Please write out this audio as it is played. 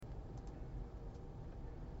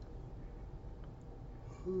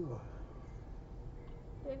Ooh.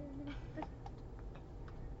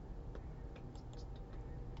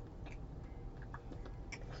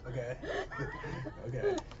 Okay.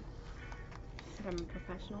 Okay. Said I'm a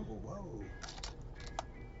professional. Whoa.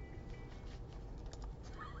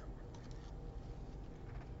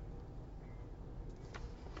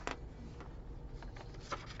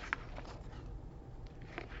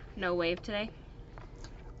 No wave today?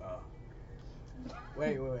 Oh.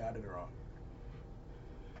 Wait, I did it wrong.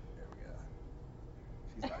 There we go.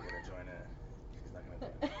 She's not gonna join in. She's not gonna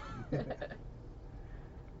join in.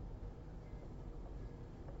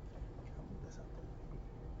 I'll move this out the way.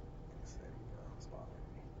 Yes, there we go. Spotlight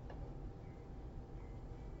me.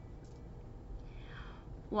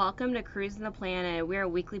 Welcome to Cruising the Planet. We're a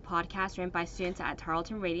weekly podcast run by students at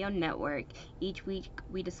Tarleton Radio Network. Each week,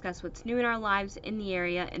 we discuss what's new in our lives, in the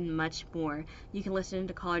area, and much more. You can listen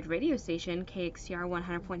to college radio station KXTR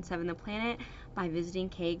 100.7 The Planet by visiting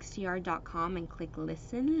kxtr.com and click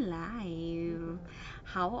Listen Live.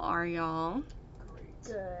 How are y'all? Great.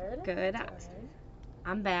 Good. Good.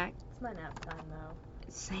 I'm back. It's my nap time though.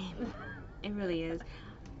 Same. It really is.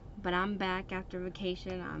 But I'm back after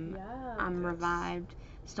vacation. I'm Yes. revived.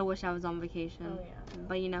 Still wish I was on vacation. Oh yeah.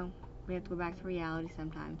 But you know, we have to go back to reality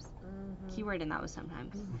sometimes. Mhm. Keyword in that was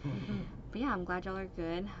sometimes. But yeah, I'm glad y'all are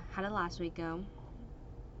good. How did last week go?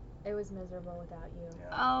 It was miserable without you.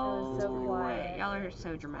 Yeah. Oh, so quiet. y'all are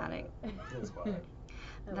so dramatic. It was quiet. It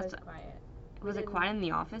That's- was quiet. Was it quiet in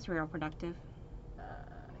the office? Were y'all productive?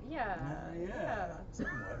 Yeah.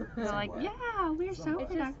 Somewhat. They're like, Somewhat. yeah, we're so Somewhat.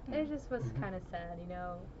 productive. It just was kind of sad, you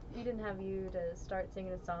know. We didn't have you to start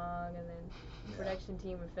singing a song, and then the production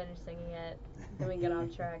team would finish singing it. Then we get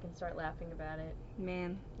off track and start laughing about it.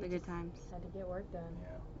 Man, the You good just times. Had to get work done.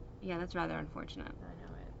 Yeah, that's rather unfortunate. I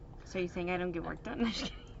know So you saying I don't get work done?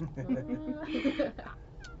 it.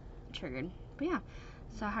 Triggered. But yeah.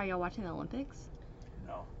 So how are y'all watching the Olympics?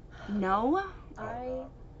 No. No?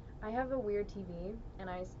 I have a weird TV, and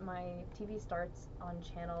my TV starts on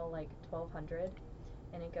channel like 1200,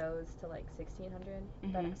 and it goes to like 1600.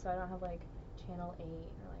 Mhm. So I don't have like channel 8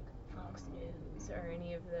 or like Fox News or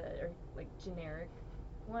any of the like generic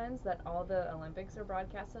ones that all the Olympics are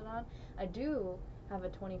broadcasted on. I do have a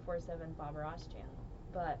 24/7 Bob Ross channel,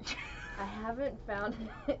 but I haven't found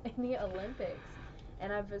any Olympics.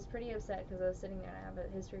 And I was pretty upset because I was sitting there and I have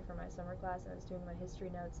a history for my summer class and I was doing my history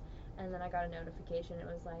notes, and then I got a notification. It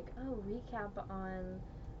was like, oh, recap on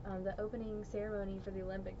the opening ceremony for the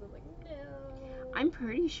Olympics. I was like, no. I'm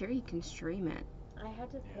pretty sure you can stream it. I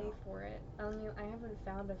had to pay for it. I haven't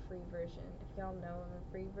found a free version. If y'all know of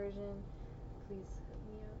a free version, please hook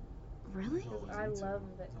me up. Really? I love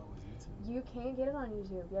it. You can't get it on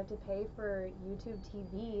YouTube. You have to pay for YouTube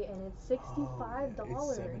TV, and it's $65.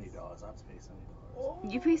 It's $70. I have to pay $70. Oh.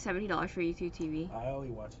 You pay $70 for YouTube TV? I only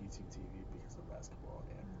watch YouTube TV because of basketball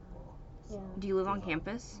and football. So Yeah. Do you live on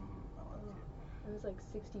campus? I don't have cable. It was like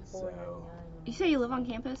 $64.99. You say you live on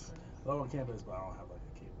campus? I live on campus, but I don't have like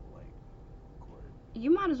a cable cord.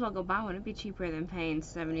 You might as well go buy one. It'd be cheaper than paying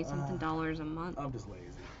 $70-something a month. I'm just lazy.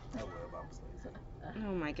 I'm just lazy.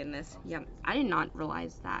 Oh my goodness. Yep. I did not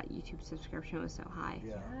realize that YouTube subscription was so high.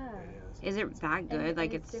 Yeah. It Is it that good? And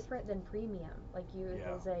Like it's different than premium. Like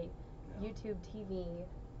there's a YouTube TV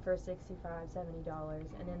for $65-$70,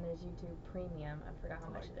 and then there's YouTube Premium. I forgot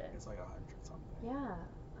how much it is. It's like 100 something. Yeah.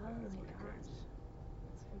 Oh it's my pretty gosh. crazy.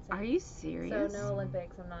 It's insane. Are you serious? So no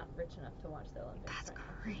Olympics. I'm not rich enough to watch the Olympics. That's right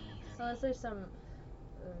now. crazy. Unless there's some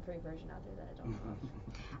free version out there that I don't know.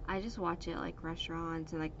 I just watch it like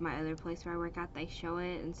restaurants and like my other place where I work at, they show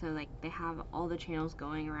it, and so like they have all the channels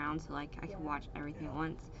going around, so like I can watch everything at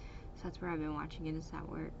once. So that's where I've been watching it, is at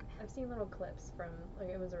work. I've seen little clips from, like,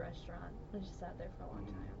 it was a restaurant. I just sat there for a long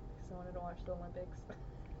time because I wanted to watch the Olympics.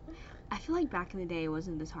 I feel like back in the day it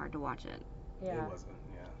wasn't this hard to watch it. Yeah. It wasn't,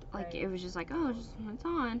 Like it was just like, oh, it's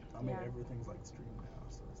on. I mean, everything's like streamed now,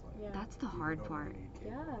 so it's like. That's the hard part.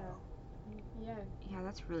 Yeah. Yeah,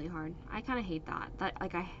 that's really hard. I kind of hate that.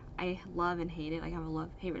 Like I love and hate it. Like I have a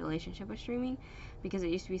love-hate relationship with streaming because it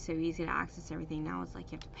used to be so easy to access everything. Now it's like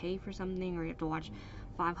you have to pay for something or you have to watch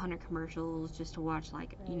 500 commercials just to watch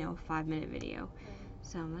like, you know, a 5-minute video.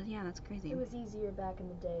 So yeah, that's crazy. It was easier back in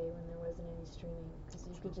the day when there wasn't any streaming because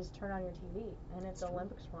you could just turn on your TV, and if the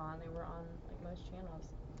Olympics were on, they were on like most channels.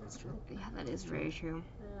 That's true. Yeah, that is very true.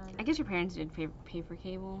 Yeah. I guess your parents did pay for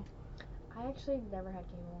cable. I actually never had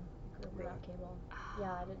cable. I grew up without cable.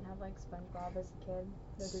 Yeah, I didn't have like SpongeBob as a kid.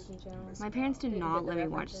 No Disney Channel. My parents did Didn't not get the let me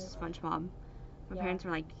watch references. SpongeBob. My Yeah. parents were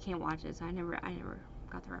like, you can't watch it, so I never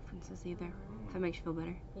got the references either. If that makes you feel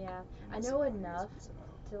better. Yeah, I know enough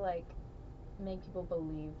to like make people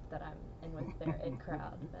believe that I'm in with their in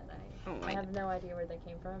crowd, but Oh I my have no idea where they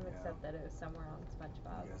came from Yeah. except that it was somewhere on You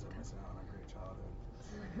SpongeBob. guys are missing out on a great childhood.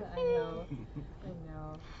 I know,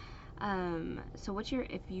 I know. So what's your,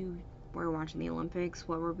 if you were watching the Olympics,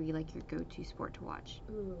 what would be like your go-to sport to watch?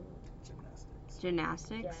 Ooh, Gymnastics.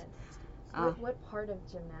 Gymnastics? yes. Oh. What part of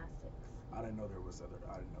gymnastics? I didn't know there was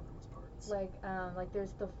parts. Like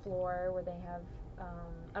there's the floor where they have,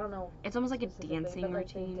 I don't know. It's almost like a specifically, dancing but, like,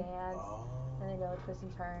 routine. They dance, Oh. and they go twists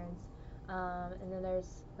and turns. And then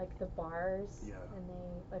there's like the bars, Yeah. and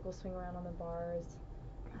they like will swing around on the bars.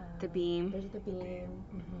 The beam. There's the beam.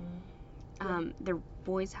 The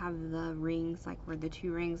boys have the rings, like where the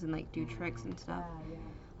two rings and like do tricks and stuff. Yeah.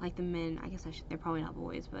 Like the men, I guess they're probably not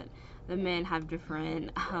boys, but the men have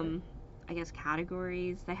different, I guess,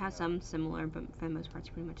 categories. They have some similar, but for the most part, it's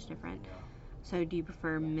pretty much different. Yeah. So, do you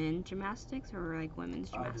prefer men gymnastics or like women's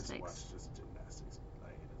gymnastics? I just watch just gymnastics.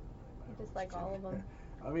 Like, it doesn't really matter. Just which like all of them.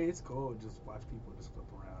 I mean, it's cool. Just watch people just flip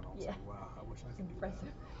around. I was like, wow, I wish I could do Impressive.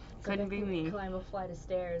 that. Couldn't be me. Climb a flight of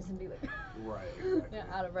stairs and be like, Right, exactly. yeah,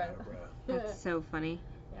 out of breath. That's so funny.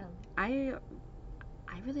 Yeah.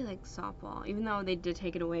 I really like softball, even though they did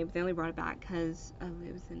take it away, but they only brought it back because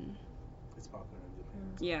it was in. It's popular in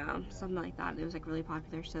Japan. Yeah, something like that. It was like really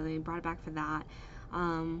popular, so they brought it back for that.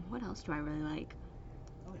 What else do I really like?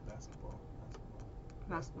 I like basketball.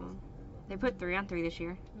 Basketball. They put 3-on-3 this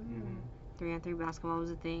year. 3-on-3 basketball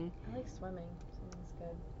was a thing. I like swimming. Swimming's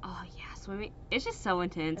good. Oh yeah, swimming. It's just so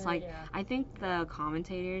intense. Like Yeah. I think the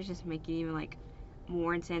commentators just make it even like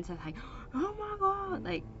more intense. Of like, oh my god,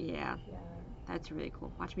 like yeah, that's really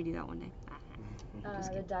cool. Watch me do that one day.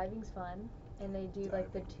 The diving's fun, and they do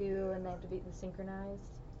like the two, and they have to be the synchronized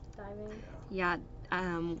diving. Yeah.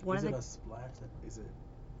 One is of it the. a splash? Is it?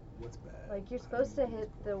 What's bad? Like you're supposed to hit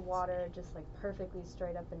the water just like perfectly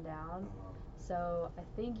straight up and down. So I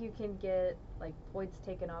think you can get like points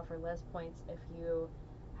taken off or less points if you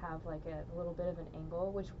have like a little bit of an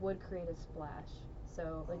angle, which would create a splash.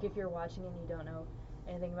 So like if you're watching and you don't know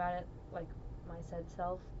anything about it, like my said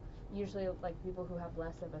self, usually like people who have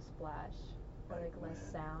less of a splash or like less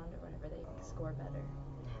sound or whatever, they score better.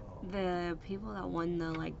 The people that won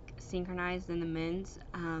the like synchronized in the men's,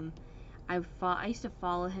 I used to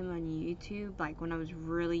follow him on YouTube like when I was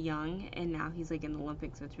really young, and now he's like in the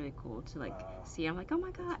Olympics, so it's really cool to like see. I'm like, oh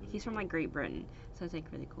my god, he's from like Great Britain, so it's like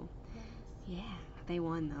really cool. Nice. Yeah, they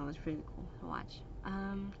won though. It was pretty cool to watch.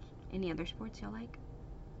 Any other sports y'all like?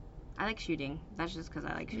 I like shooting. That's just because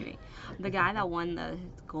I like shooting. The guy that won the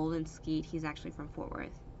golden skeet, he's actually from Fort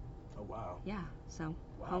Worth. Oh wow. Yeah, so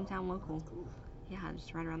hometown local. That's cool. Yeah,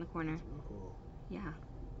 just right around the corner. That's real cool. Yeah.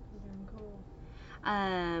 Very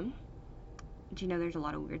cool. Do you know there's a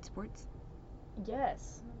lot of weird sports?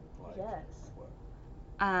 Yes. Like, Yes.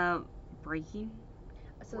 What? Breaking.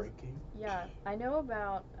 So Breaking? yeah, I know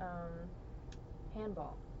about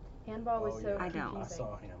handball. Handball was so I confusing. don't. I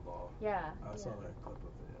saw handball. Yeah. I saw that clip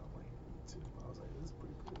of it on like YouTube. I was like, this is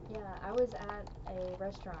pretty cool. Yeah, I was at a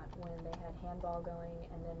restaurant when they had handball going,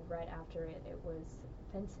 and then right after it, it was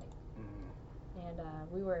fencing. And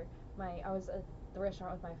I was at the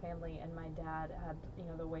restaurant with my family, and my dad had,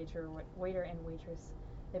 the waiter and waitress,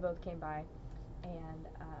 they both came by, and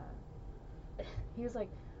he was like,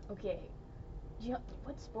 okay,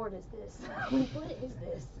 what sport is this? What is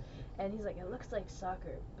this? And he's like, it looks like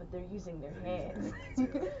soccer, but they're using their hands.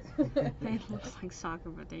 It looks like soccer,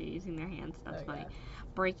 but they're using their hands. That's funny. Yeah.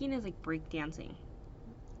 Breaking is like break dancing.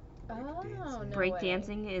 Oh, no Break way.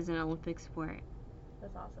 dancing is an Olympic sport.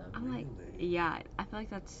 That's awesome. I'm like, yeah, I feel like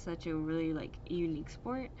that's such a really like unique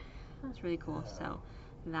sport. It's really cool. Yeah. So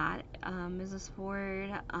that is a sport.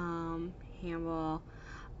 Handball,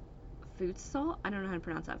 futsal. I don't know how to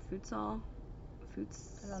pronounce that. Futsal.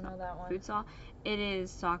 I don't know that one. Futsal. It is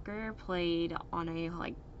soccer played on a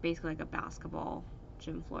basically like a basketball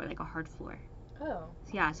gym floor, like a hard floor. Oh.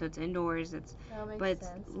 Yeah, so it's indoors. It's That makes but it's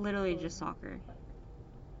sense. literally Cool. just soccer.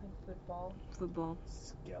 Like football. Football.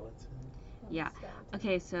 Skeleton? Yeah.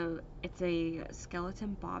 Okay, so it's a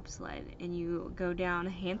skeleton bobsled, and you go down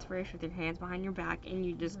hands first with your hands behind your back, and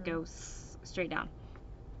you just go straight down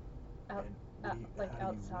Like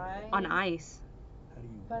outside? on ice. How do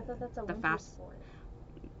you But I thought that's a The winter fast- sport.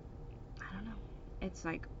 I don't know. It's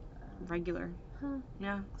like regular. Huh.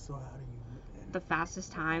 Yeah. So how do you The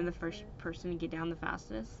fastest time, the first person to get down the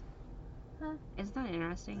fastest. Huh. Isn't that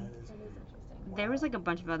interesting? That is That is interesting. There was like a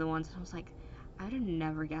bunch of other ones, and I was like, I would have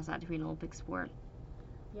never guessed that to be an Olympic sport.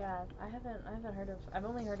 Yeah, I haven't heard of. I've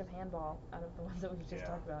only heard of handball out of the ones that we just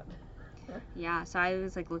talked about. Yeah, so I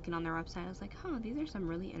was like looking on their website. I was like, huh, these are some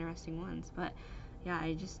really interesting ones. But yeah,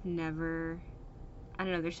 I just never. I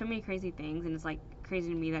don't know. There's so many crazy things, and it's like crazy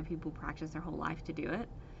to me that people practice their whole life to do it.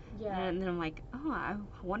 Yeah. And then I'm like, oh, I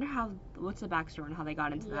wonder what's the backstory and how they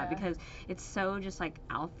got into that, Yeah. because it's so just like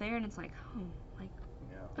out there, and it's like, oh, like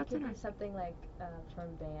Yeah. It that's could be interesting. something like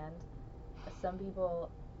from band. Some people,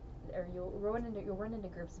 or you'll run into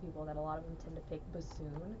groups of people that a lot of them tend to pick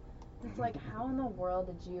bassoon. It's like, how in the world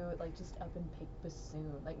did you like just up and pick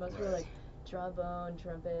bassoon? Like most people are like trombone,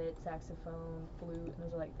 trumpet, saxophone, flute, and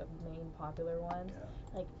those are like the main popular ones.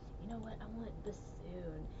 Yeah. Like, you know what? I want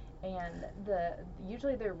bassoon. And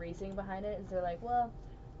usually their reasoning behind it is they're like, well,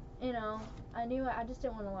 you know, I just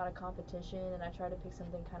didn't want a lot of competition, and I tried to pick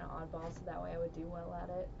something kind of oddball so that way I would do well at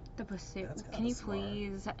it. The bassoon. That's Can kinda you smart.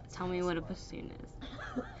 please That's tell me kinda what a smart. bassoon is?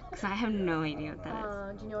 Because I have Yeah, no I idea don't what know.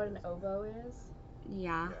 that is. Do you know what an oboe is?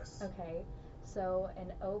 Yeah. Yes. Okay, so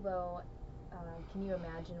an oboe, can you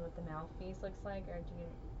imagine what the mouthpiece looks like, or do you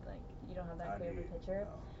you don't have that clear of a picture?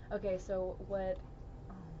 No. Okay, so what?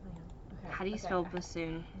 Oh man. Okay. How do you okay. spell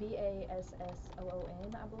bassoon? Bassoon,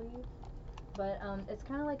 I believe. But it's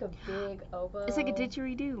kind of like a big oboe. It's like a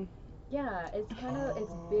didgeridoo. Yeah,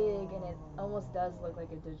 it's big, and it almost does look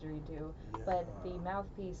like a didgeridoo. But the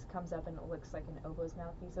mouthpiece comes up and it looks like an oboe's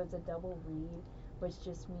mouthpiece, so it's a double reed, which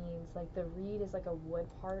just means like the reed is like a wood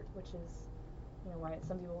part, which is, you know, why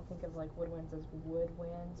some people think of like woodwinds as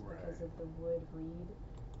woodwinds because of the wood reed,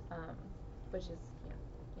 which is,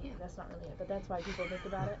 you know, that's not really it, but that's why people think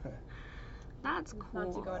about it. That's cool.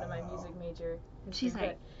 Not to go into my music major history, She's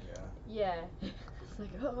like, but yeah. It's like,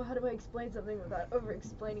 oh, how do I explain something without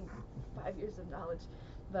over-explaining 5 years of knowledge?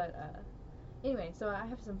 But anyway, so I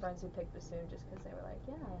have some friends who picked bassoon just because they were like,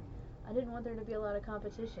 yeah, I didn't want there to be a lot of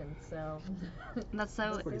competition, so. That's so.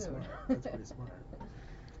 That's pretty smart. That's pretty smart.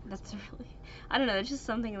 That's really. I don't know. It's just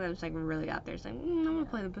something that's like really out there. It's like, I'm gonna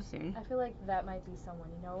play the bassoon. I feel like that might be someone.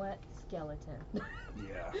 You know what? Skeleton.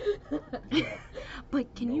 Yeah. Yeah.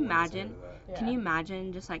 But can No you one has imagine? heard of that. Can you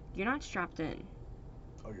imagine just like you're not strapped in?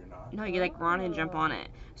 Oh, you're not? No, you like run and jump on it.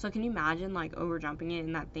 So can you imagine like over jumping it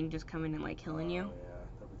and that thing just coming and like killing you? Oh,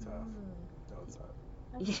 yeah. That'd be tough. That would suck.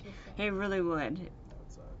 That's Yeah, interesting. it really would. That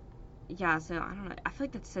would suck. Yeah, so I don't know. I feel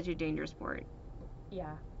like that's such a dangerous sport.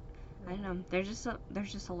 Yeah. I don't know. There's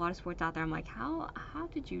just a lot of sports out there. I'm like, how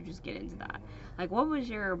did you just get into that? Mhm. Like, what was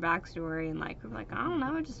your backstory? And like, we're like, I don't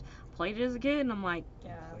know. I just played it as a kid, and I'm like,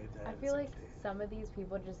 Yeah. Played that I as feel a like kid. some of these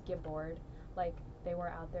people just get bored. Like, they were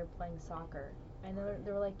out there playing soccer, and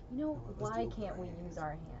they were like, you know, You know what, let's why do it with can't our we hands. use our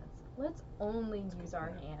hands? Let's only That's a use good our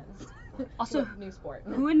point. hands. Also, New sport.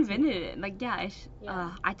 who invented it? Like, yeah,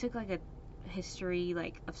 Yeah. I took like a history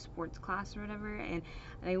like of sports class or whatever, and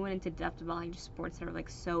they went into depth about like just sports that are like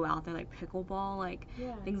so out there, like pickleball, like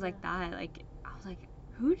Yeah, things like yeah. that. Like, I was like,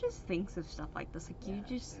 who just thinks of stuff like this? Like, you Yeah.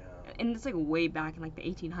 just Yeah. and it's like way back in like the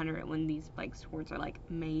 1800s when these like sports are like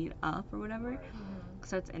made up or whatever. Right.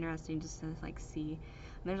 So it's interesting just to like see.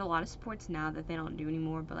 And there's a lot of sports now that they don't do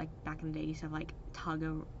anymore, but like back in the day, you used to have like tug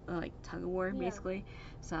of war Yeah. basically.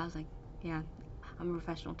 So I was like, yeah, I'm a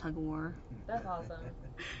professional tug of war. That's awesome.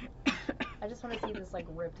 I just want to see this like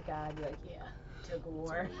ripped guy be like, yeah, tug of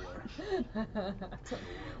war. Tug of war.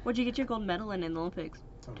 What'd you get your gold medal in the Olympics?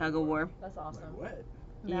 Tug of war. That's Like, awesome. what?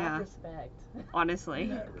 Mad Yeah. respect. Honestly,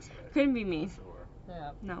 Mad respect. couldn't be me. For sure.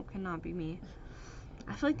 Yeah. No, cannot be me.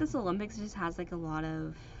 I feel like this Olympics just has like a lot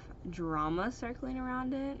of drama circling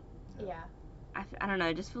around it. Yeah, I don't know.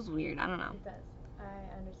 It just feels weird. I don't know. it does.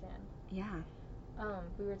 I understand. Yeah.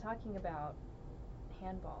 We were talking about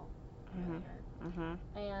handball Mhm. earlier, Mhm.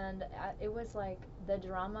 and it was like the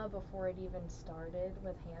drama before it even started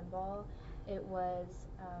with handball. It was,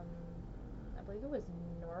 I believe it was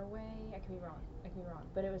Norway. I could be wrong,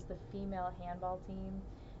 but it was the female handball team,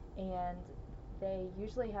 and they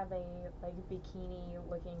usually have a like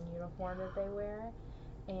bikini-looking uniform that they wear,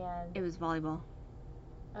 and It was volleyball.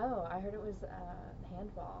 oh, I heard it was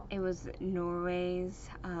handball. It was Norway's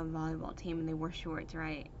volleyball team, and they wore shorts,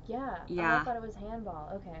 right? Yeah. Oh, Yeah. I thought it was handball.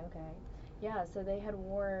 Okay. Yeah, so they had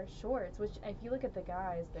wore shorts, which if you look at the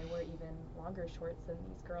guys, they wore even longer shorts than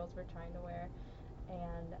these girls were trying to wear.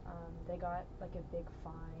 And they got like a big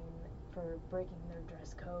fine for breaking their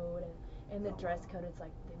dress code. And in the Oh, dress wow. code, it's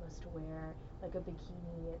like they must wear like a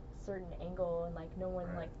bikini at a certain angle and like no more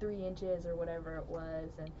than Right. like 3 inches or whatever it was.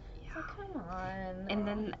 And it's like, come on. And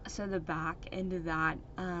then, so the back end of that,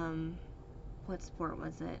 what sport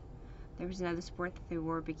was it? There was another sport that they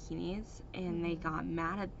wore bikinis, and they got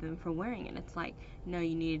mad at them for wearing it. It's like, no,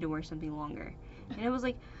 you needed to wear something longer. And it was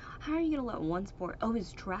like, how are you gonna let one sport? Oh, it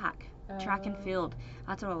was track and Oh. field.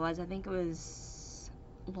 That's what it was. I think it was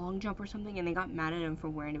long jump or something, and they got mad at him for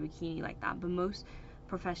wearing a bikini like that. But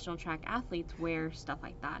professional track athletes wear stuff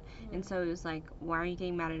like that. And so it was like, why are you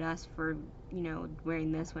getting mad at us for,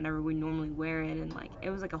 wearing this whenever we normally wear it? And like, it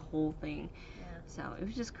was like a whole thing. Yeah. So it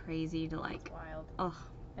was just crazy to like, It's wild. ugh.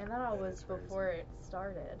 And that all That was is crazy. before it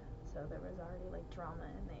started, so there was already like drama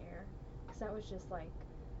in the air. Cause that was just like,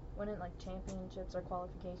 wasn't like championships or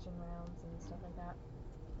qualification rounds and stuff like that.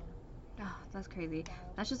 Oh, that's crazy. Wild.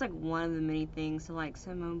 That's just like one of the many things. So like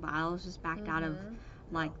Simone Biles just backed out of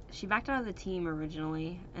like she backed out of the team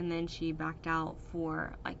originally, and then she backed out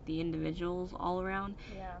for like the individuals all around.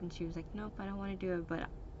 Yeah. And she was like, nope, I don't want to do it. But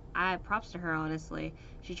I props to her, honestly.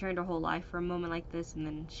 She trained her whole life for a moment like this, and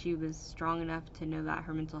then she was strong enough to know that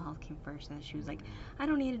her mental health came first, and she was like, I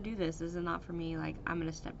don't need to do this. This is not for me. Like, I'm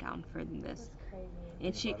gonna step down for this. That's crazy.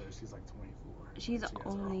 And she's like 24. She's she has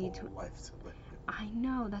only her whole life to live. I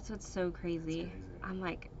know, that's what's so crazy. It's crazy. I'm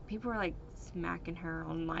like, people are like smacking her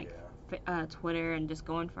on like Yeah. Twitter and just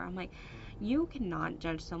going for. I'm like, you cannot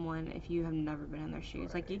judge someone if you have never been in their shoes.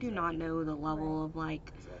 Right, like, you do exactly. not know the level of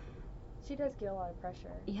like. Exactly. She does get a lot of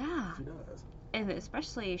pressure. Yeah. She does. And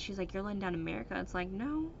especially, she's like, you're letting down America. It's like,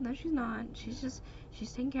 no, she's not. She's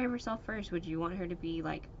taking care of herself first. Would you want her to be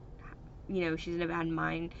like, she's in a bad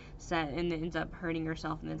mindset and then ends up hurting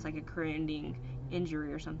herself, and then it's like a career-ending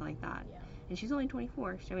injury or something like that. Yeah. And she's only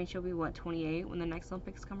 24. I mean, she'll be what, 28 when the next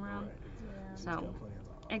Olympics come around. Right, exactly. Yeah. She's So, got plenty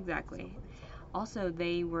of time. exactly. She's got plenty of time. Also,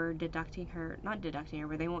 they were not deducting her,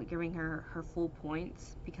 but they won't giving her full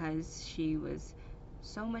points because she was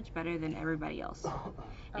so much better than everybody else.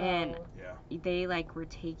 And Yeah. they like were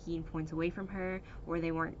taking points away from her, or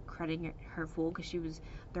they weren't crediting her full because she was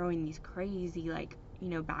throwing these crazy like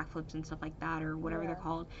backflips and stuff like that, or whatever they're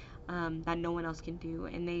called, that no one else can do.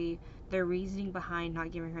 And their reasoning behind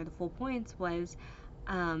not giving her the full points was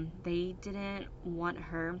they didn't want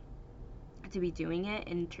her to be doing it,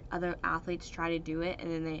 and other athletes try to do it,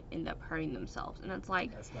 and then they end up hurting themselves. And it's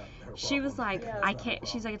like, That's not her she was problem. like, Yeah, I that's can't.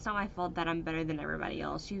 She's like, it's not my fault that I'm better than everybody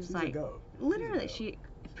else. She was She's like, a goat. literally, She's a goat.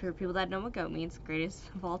 for people that know what GOAT means, greatest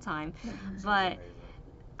of all time. She's But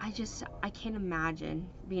amazing. I can't imagine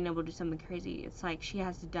being able to do something crazy. It's like she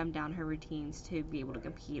has to dumb down her routines to be able to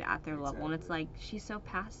compete at their level, and it's like she's so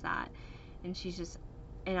past that, and she's just.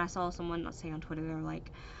 And I saw someone say on Twitter, they're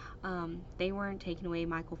like, they weren't taking away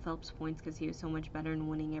Michael Phelps' points because he was so much better and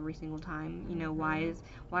winning every single time. Why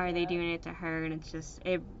are they doing it to her? And it's just,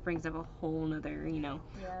 it brings up a whole nother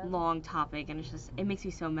long topic, and it's just, it makes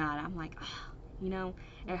me so mad. I'm like,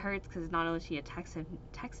 it hurts because not only is she a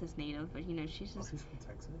Texas native, but she's just. She's from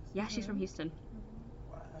Texas? Yeah, she's from Houston.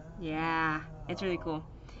 Wow. Yeah, it's really cool.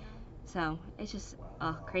 So it's just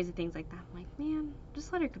Wow. crazy things like that. I'm like, man,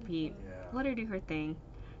 just let her compete. Yeah. Let her do her thing.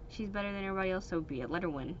 She's better than everybody else, so be it. Let her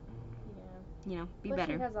win. Yeah. Be Plus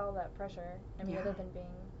better. she has all that pressure. I mean, Yeah. other than being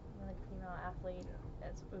like a female athlete,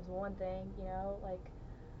 it was one thing, like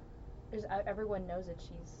everyone knows that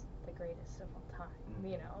she's the greatest of all time,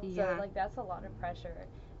 Yeah. So like that's a lot of pressure.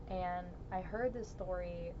 And I heard this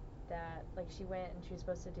story that like she went and she was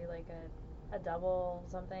supposed to do like a double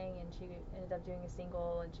something, and she ended up doing a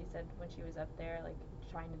single, and she said when she was up there like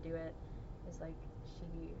trying to do it, it's like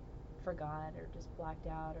she forgot or just blacked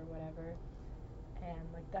out or whatever. And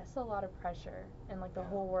like that's a lot of pressure, and like the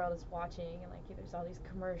whole world is watching, and like there's all these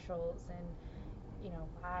commercials and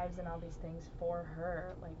lives and all these things for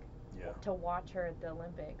her, like to watch her at the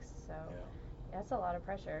Olympics. So that's a lot of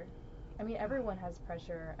pressure. I mean, everyone has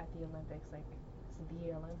pressure at the Olympics, like it's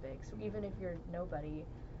the Olympics. Even if you're nobody,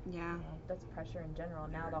 Yeah. that's pressure in general.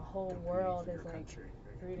 Now You're the whole competing world for is your like country.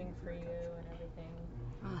 You're rooting competing for your you country. and everything.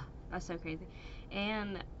 Oh, that's so crazy.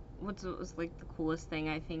 And what was like the coolest thing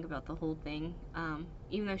I think about the whole thing,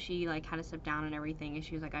 even though she like had to step down and everything, and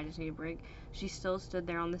she was like, I just need a break, she still stood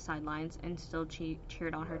there on the sidelines and still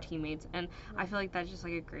cheered on her teammates. And I feel like that's just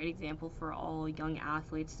like a great example for all young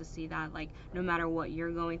athletes to see that like no matter what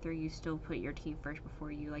you're going through, you still put your team first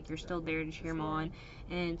before you. Like you're still there to cheer them on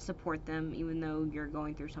and support them, even though you're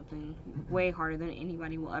going through something way harder than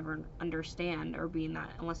anybody will ever understand or be in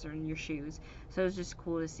that unless they're in your shoes. So it was just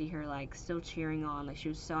cool to see her like still cheering on. Like she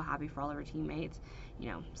was so happy for all of her teammates,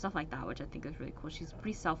 stuff like that, which I think is really cool. She's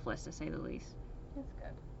pretty selfless to say the least. That's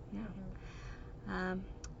good. Yeah.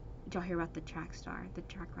 Did y'all hear about the track star, the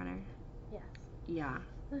track runner? Yes. Yeah.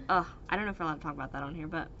 I don't know if we're allowed to talk about that on here,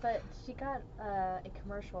 but. But she got a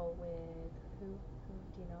commercial with who?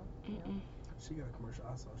 Do you know? Do you know? She got a commercial.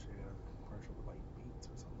 I saw she got a commercial with like Beats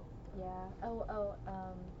or something like that. Yeah.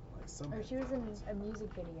 Like some. Or she was in a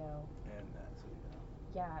music video. And that too.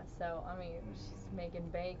 Yeah. So I mean, she's making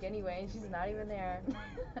bank anyway. She's not even there.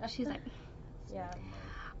 She's like. Yeah.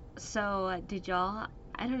 So did y'all?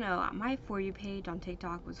 I don't know. My For You page on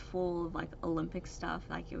TikTok was full of like Olympic stuff.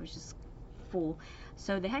 Like it was just full.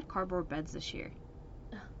 So they had cardboard beds this year.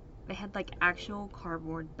 They had like actual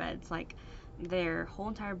cardboard beds. Like their whole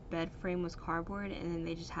entire bed frame was cardboard, and then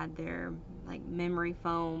they just had their like memory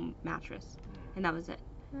foam mattress, and that was it.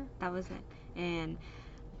 Hmm. That was it. And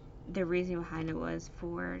the reason behind it was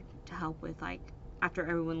to help with like after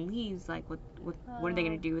everyone leaves, like what are they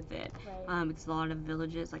gonna do with it? Right. Because a lot of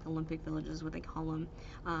villages, like Olympic villages, what they call them,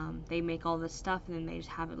 they make all this stuff and then they just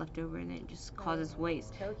have it left over and it just causes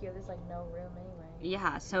waste. Tokyo, there's like no room anyway.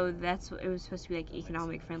 Yeah, so it was supposed to be like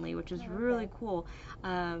economic friendly, which was Oh, really okay. cool.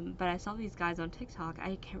 But I saw these guys on TikTok.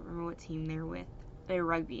 I can't remember what team they're with. They're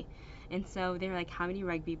rugby, and so they're like, how many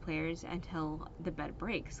rugby players until the bed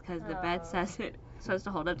breaks? Because the bed Oh. says it's supposed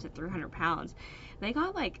to hold up to 300 pounds. They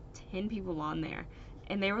got like 10 people on there,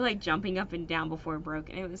 and they were like jumping up and down before it broke,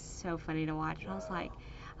 and it was so funny to watch. And I was like,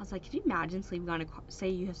 could you imagine sleeping on say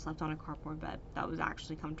you have slept on a cardboard bed that was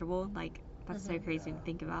actually comfortable? Like that's so crazy to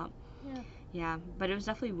think about. Yeah. Yeah, but it was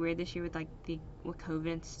definitely weird this year with like with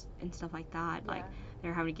COVID and stuff like that. Like they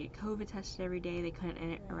were having to get COVID tested every day. They couldn't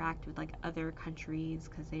interact with like other countries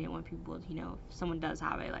because they didn't want people, if someone does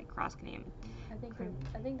have it, like cross contaminate. I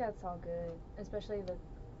think that's all good, especially that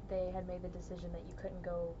they had made the decision that you couldn't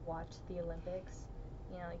go watch the Olympics.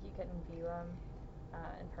 Like you couldn't view them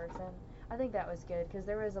in person. I think that was good because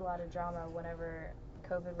there was a lot of drama whenever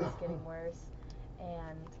COVID was getting worse,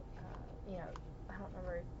 and I don't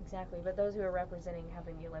remember exactly, but those who were representing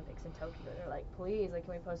having the Olympics in Tokyo, they're like, please, like,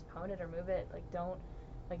 can we postpone it or move it? Like, don't,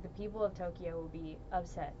 like, the people of Tokyo will be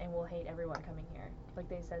upset and will hate everyone coming here. Like,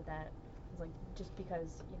 they said that, it's like, just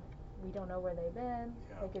because, we don't know where they've been,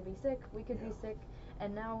 they could be sick, we could be sick,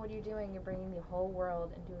 and now what are you doing? You're bringing the whole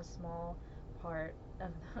world into a small part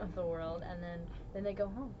of the world, and then they go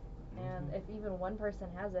home. And if even one person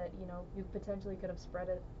has it, you potentially could have spread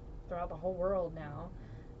it throughout the whole world now.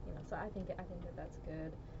 So I think that that's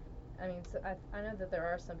good. I mean, so I know that there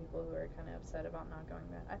are some people who are kind of upset about not going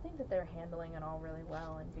back. I think that they're handling it all really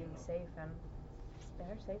well and being safe, and it's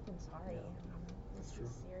better safe than sorry. This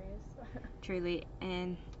is serious. Truly,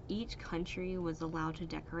 and each country was allowed to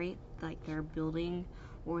decorate like their building,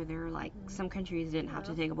 or their like some countries didn't have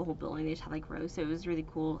to take up a whole building; they just had like rows. So it was really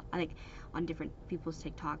cool. I think on different people's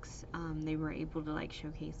TikToks, they were able to like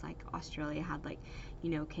showcase like Australia had like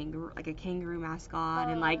kangaroo, like a kangaroo mascot,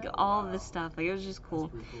 and like all of this stuff. Like it was just cool.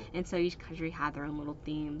 And so each country had their own little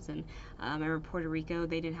themes. And I remember Puerto Rico,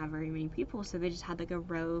 they didn't have very many people, so they just had like a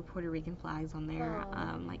row of Puerto Rican flags on there,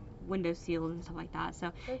 like window seals and stuff like that.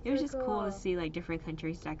 So it was just cool to see like different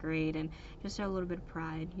countries decorate and just show a little bit of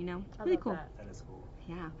pride. Really cool. That is cool.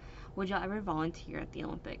 Yeah. Would y'all ever volunteer at the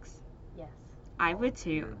Olympics? Yes. I would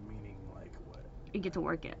too. Meaning like what? You get to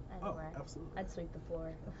work it. Anywhere. Absolutely. I'd sweep the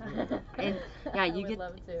floor. And yeah, you I would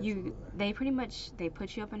love to. they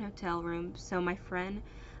put you up in hotel rooms. So my friend,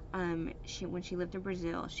 when she lived in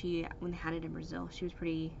Brazil, when they had it in Brazil, she was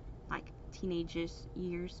pretty like teenage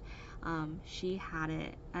years. She had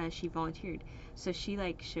it. She volunteered. So she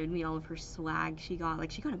like showed me all of her swag. She got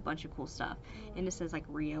a bunch of cool stuff, and it says like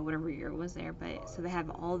Rio, whatever year it was there. But so they have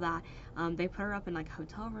all that. They put her up in like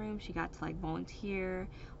hotel room. She got to like volunteer,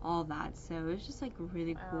 all that. So it was just like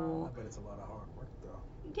really cool. I bet it's a lot of hard work though.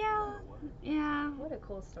 Yeah. What a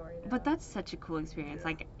cool story. Though. But that's such a cool experience.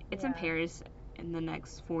 Like it's in Paris in the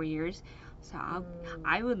next 4 years. So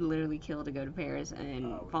I would literally kill to go to Paris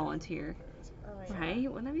and volunteer. Right?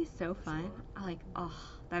 Wouldn't that be so fun?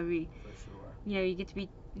 That'd be. For sure. You get to be.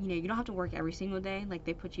 You don't have to work every single day. Like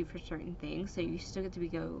they put you for certain things, so you still get to be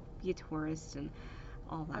a tourist and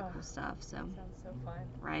all that cool stuff. So. Sounds so fun.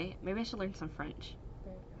 Right? Maybe I should learn some French.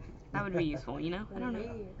 That would be useful. I don't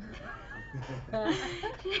know.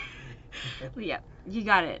 Well, yeah, you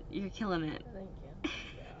got it. You're killing it. Thank you.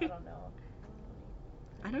 Yeah, I don't know.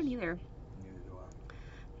 I don't either. Neither do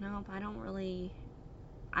I. No, but I don't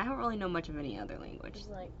really know much of any other language. Just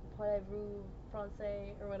like parlez-vous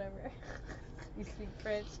français or whatever. You speak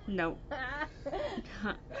French? Nope.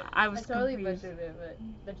 I totally confused. butchered it, but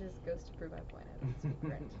that just goes to prove my point. I don't speak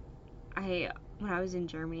French. When I was in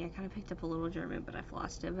Germany, I kind of picked up a little German, but I've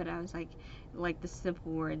lost it. But I was like the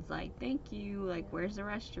simple words like thank you, like where's the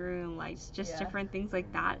restroom, like just different things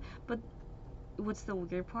like that. But what's the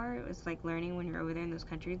weird part is like learning when you're over there in those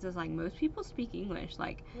countries is like most people speak English.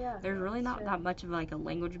 Like there's really not that much of like a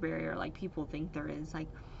language barrier like people think there is. Like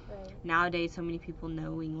nowadays, so many people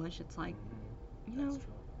know English. It's like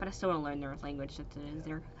but I still want to learn their language since it is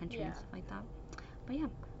their country and stuff like that. But yeah,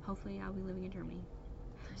 hopefully I'll be living in Germany.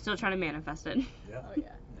 Still trying to manifest it. Yeah. Oh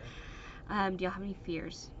yeah. Do y'all have any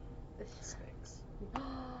fears? Snakes.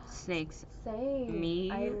 Snakes. Same.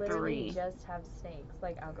 Me, I literally 3. just have snakes.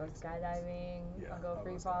 Like I'll go skydiving. I'll go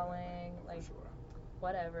free falling. Like sure.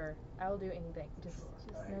 whatever. I will do anything. Just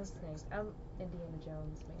I hate no snakes. snakes. I'm Indiana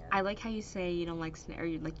Jones, man. I like how you say you don't like snake, or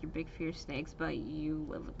you're big fear of snakes, but you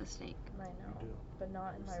live with the snake. I know, You do. but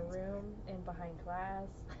not in my You've seen room and behind class.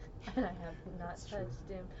 And I have not That's true. touched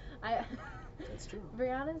him. I That's true.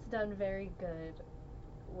 Brianna's done very good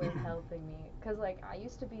with helping me, cause like I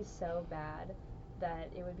used to be so bad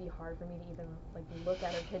that it would be hard for me to even like look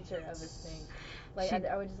at a picture of a snake. Like She-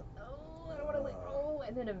 I would just I don't want to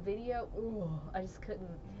and then a video, I just couldn't.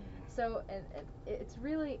 So and it's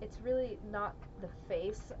really not the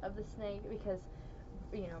face of the snake, because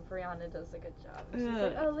Brianna does a good job. She's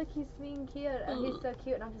like, oh look, he's being cute, he's so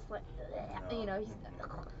cute, and I'm just like,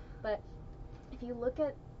 but if you look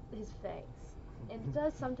at his face, it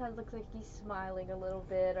does sometimes look like he's smiling a little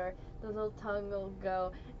bit, or the little tongue will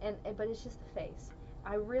go, but it's just the face.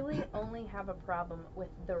 I really only have a problem with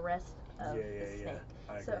the rest of the snake.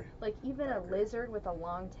 I So agree. like even I a agree. lizard with a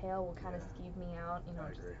long tail will kind of Yeah. skeeve me out. I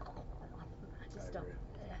Just, agree. I just I don't.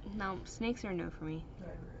 agree. No, snakes are no for me. I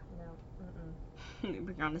agree.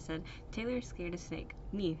 No. Brianna said, Taylor's scared of snake.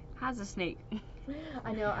 Me, has a snake.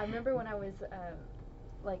 I know. I remember when I was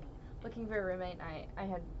like looking for a roommate. I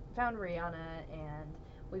had found Rihanna, and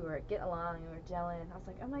we were getting along and we were gelling. I was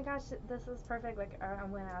like, oh my gosh, this is perfect. Like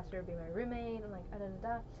I'm gonna ask her to be my roommate. I'm like da da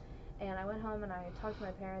da. And I went home and I talked to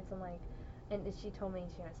my parents. And she told me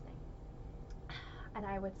she had a snake. And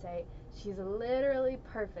I would say she's literally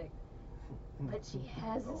perfect, but she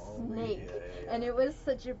has a snake. Yeah. And it was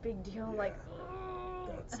such a big deal. I'm like,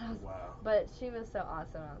 That's and I was, wow. but she was so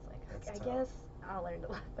awesome. I was like, That's I tough. guess I'll learn to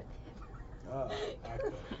live with him. I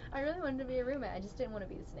could. I really wanted to be a roommate. I just didn't want to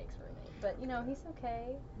be the snake's roommate. But he's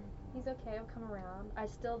okay. He's okay. I'll come around. I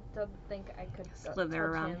still don't think I could touch Slither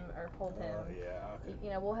around. him or hold him.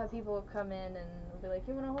 Yeah. We'll have people come in and be like,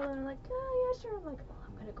 "You want to hold him?" I'm like, "Oh yeah, sure." I'm like, "Oh,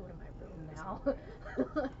 I'm gonna go to my room now."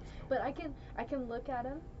 But I can look at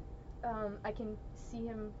him. I can see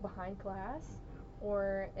him behind glass,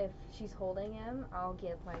 or if she's holding him, I'll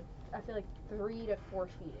get like, I feel like 3 to 4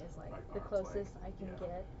 feet is like the arm's closest I length, can yeah.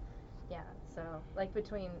 get. Yeah. So like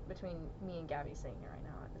between me and Gabby sitting here right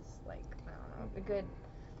now, it's like, I don't know, a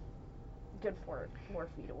good 4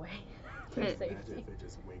 feet away for It- safety. Imagine if you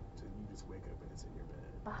just wake up and it's in your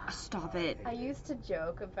bed. Stop it. I used to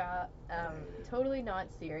joke about totally not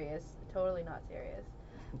serious,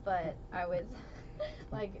 but I was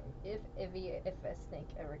like, if a snake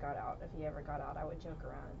ever got out, I would joke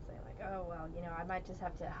around and say like, oh well, I might just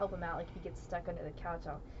have to help him out. Like if he gets stuck under the couch,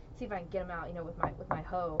 I'll see if I can get him out, with my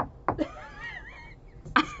hoe.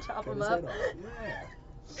 Just chop Cut him his up. head off. Yeah.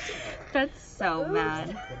 That's so Oops.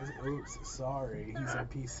 bad. Oops, sorry, he's in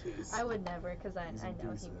pieces. I would never, because I He's in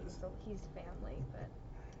know pieces. he's family, but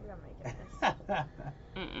we're gonna make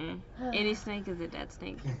it nice. Any snake is a dead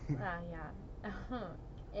snake. Yeah.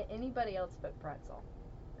 Anybody else but Pretzel,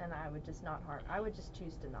 and I would just not harm. I would just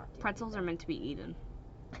choose to not do. Pretzels are meant to be eaten.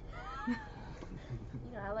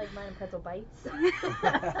 I like mine in pretzel bites.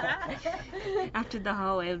 After the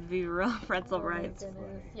hoe, it would be real pretzel Oh my bites. goodness.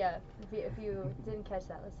 Funny. Yeah. If you didn't catch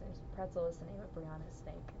that, listeners, Pretzel is the name of Brianna's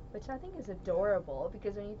snake, which I think is adorable,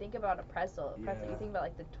 because when you think about a pretzel, you Yeah. think about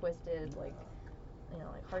like the twisted, like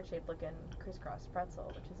heart-shaped looking crisscross pretzel,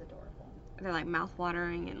 which is adorable. They're like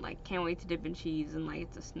mouth-watering and like can't wait to dip in cheese and like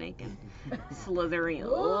it's a snake and slithering.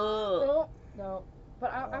 Ugh. No.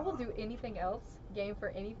 But I will do anything else. Game for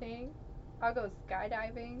anything. I'll go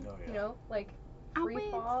skydiving. Oh, yeah. Like I free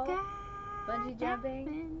went fall, skydiving. bungee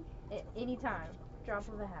jumping, anytime. Drop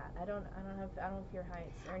of a hat. I don't have fear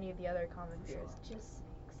heights or any of the other common fears. Just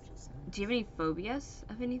snakes. Do you have any phobias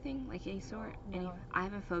of anything, like any sort? No. I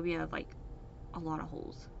have a phobia of like a lot of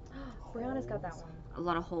holes. Brianna's got that Holes? one. A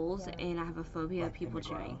lot of holes, Yeah. and I have a phobia of Like in people the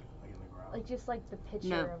ground? chewing. Like in the ground? Like just like the picture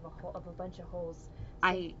No. of a bunch of holes.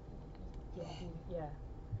 I. Yeah.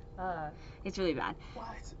 It's really bad. What?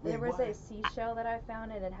 There Wait, was what? a seashell that I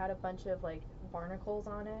found, and it had a bunch of like barnacles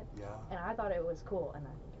on it, Yeah. and I thought it was cool, and I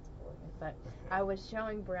think it's cool. But I was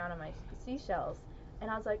showing Brianna my seashells,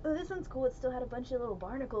 and I was like, "Oh, this one's cool. It still had a bunch of little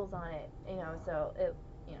barnacles on it, So it,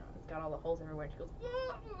 it's got all the holes everywhere." And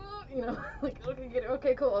she goes, like, "Okay, get it.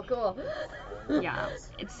 Okay, cool." Yeah,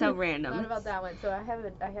 it's so random. Not about that one. So I have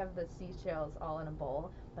the seashells all in a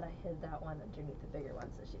bowl, but I hid that one underneath the bigger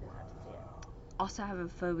one so she didn't have to see it. Also, I have a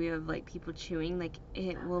phobia of like people chewing. Like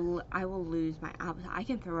I will lose my appetite. I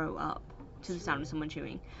can throw up to the sound of someone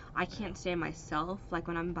chewing. I can't stand myself. Like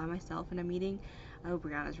when I'm by myself and I'm eating. Oh,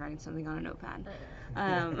 Brianna's writing something on a notepad.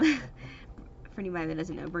 For anybody that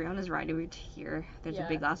doesn't know, Brianna's right over here. There's a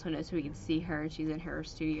big glass window so we can see her. She's in her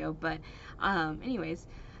studio. But anyways,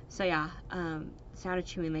 so yeah, sound of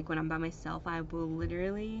chewing. Like when I'm by myself, I will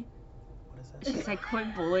literally princess? She's like,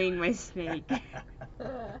 quit bullying my snake.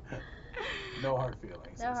 No hard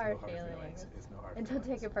feelings. No It's hard no hard feelings. It's no hard And feelings.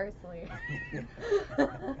 don't take it personally.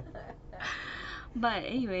 But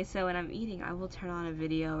anyway, so when I'm eating, I will turn on a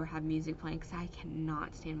video or have music playing because I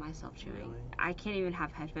cannot stand myself chewing. Really? I can't even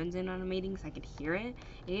have headphones in when I'm eating because I can hear it.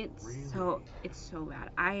 It's Really? it's so bad.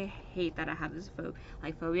 I hate that I have this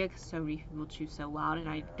phobia because so many people chew so loud, and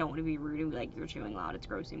I Yeah. don't want to be rude and be like, you're chewing loud. It's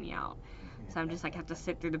grossing me out. So I'm just like have to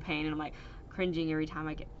sit through the pain, and I'm like cringing every time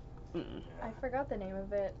I get. Mm-mm. I forgot the name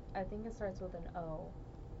of it. I think it starts with an O.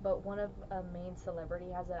 But one of a main celebrity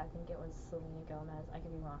has it. I think it was Selena Gomez. I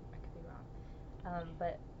could be wrong.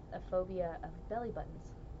 But a phobia of belly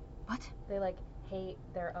buttons. What? They like hate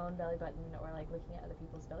their own belly button or like looking at other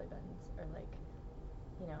people's belly buttons or like,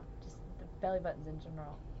 just the belly buttons in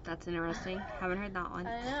general. That's interesting. Haven't heard that one.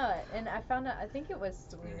 I know it, and I found out. I think it was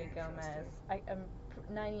Selena Very Gomez. interesting.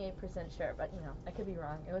 I'm 98% sure, but I could be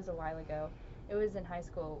wrong. It was a while ago. It was in high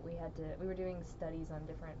school. We were doing studies on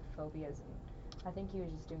different phobias, and I think he was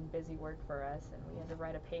just doing busy work for us, and we had to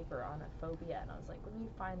write a paper on a phobia, and I was like, let me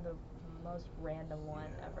find the most random one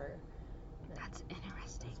Yeah. ever. That's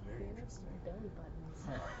interesting. That's very interesting. Belly buttons.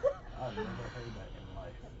 Huh. I've never heard that in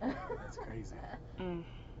life. That's crazy.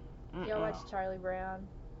 Y'all watch Wow. Charlie Brown?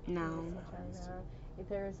 No. You see Charlie Brown?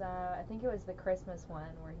 There's I think it was the Christmas one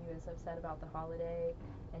where he was upset about the holiday,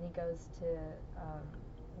 and he goes to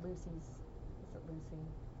Lucy's. Is it Lucy?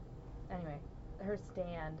 Anyway, her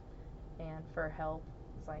stand, and for help,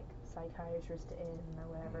 it's like psychiatrist in or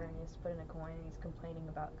whatever, and he has to put in a coin, and he's complaining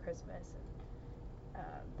about Christmas, and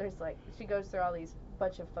there's like she goes through all these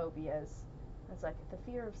bunch of phobias. It's like the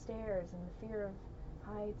fear of stairs and the fear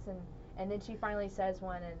of heights, and then she finally says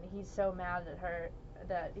one, and he's so mad at her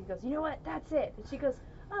that he goes, you know what, that's it. And she goes,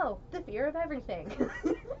 oh, the fear of everything.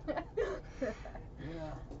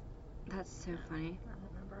 Yeah. That's so funny. I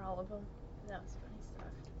don't remember all of them. That was funny stuff.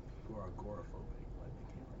 People are agoraphobic. Like they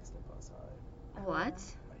can't like step outside. What?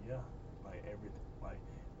 Like yeah. Like everything. Like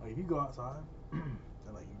if you go outside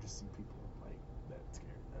and like you just see people like that's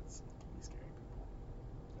scary. That's can be scaring people.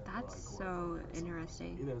 They're, That's like, so agoraphobic or something.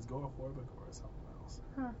 interesting. Either it's agoraphobic or it's something else.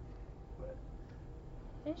 Huh. But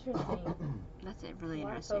Interesting. That's it. A Really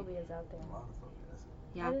lot of interesting. phobias out there. a lot of phobias.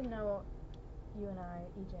 Yeah. I didn't know EJ and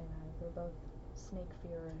I were both snake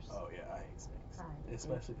fearers. Oh yeah, I hate snakes.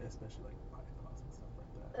 Especially like pythons and stuff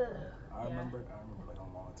like that. Ugh, I yeah. remember like a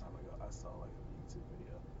long time ago I saw like a YouTube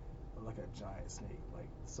video of like a giant snake. Like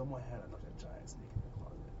someone had like a giant snake in their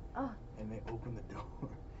closet. Oh. And they opened the door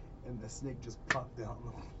and the snake just plopped down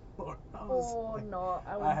on the floor. Oh no,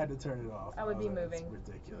 I had to turn it off. I would was be like, moving. It's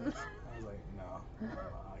ridiculous. I was like, no,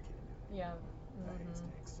 I can't do that. Yeah. I hate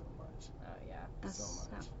snakes so much. Oh yeah. That's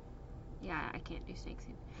So much. Yeah, I can't do snakes.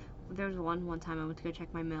 There was one time I went to go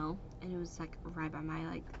check my mail, and it was like right by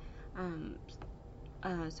my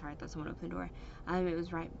sorry, I thought someone opened the door. It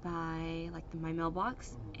was right by like my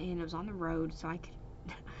mailbox, and it was on the road, so I could.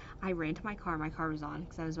 I ran to my car. My car was on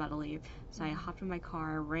because I was about to leave. So I hopped in my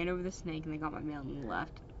car, ran over the snake, and they got my mail and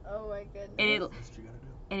left. Oh my goodness. And That's what you gotta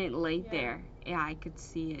do. it laid Yeah. there. Yeah, I could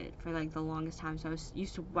see it for like the longest time. So I was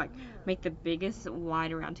used to like make the biggest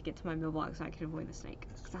wide around to get to my mailbox so I could avoid the snake.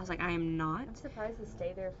 Because I was like, I am not. I'm surprised to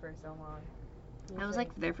stay there for so long. I was like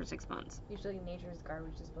there for 6 months. Usually nature's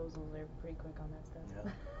garbage disposals are pretty quick on that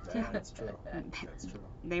stuff. Yeah, that's true. That's true.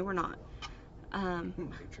 They were not.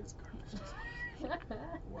 Nature's garbage.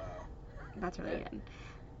 Wow. That's really good.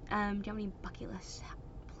 Do you have any bucket list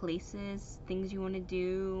places, things you want to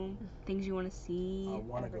do, things you want to see? I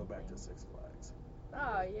want to go back Everything. to Six Flags.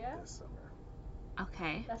 Oh yeah. This summer.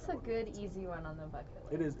 Okay. That's a good easy one on the bucket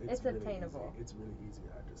list. It is. It's really attainable. Easy. It's really easy.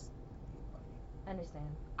 I just need money. I understand.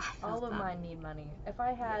 I feel All of that. mine need money. If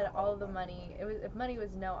I had Yeah, all of the money, if money was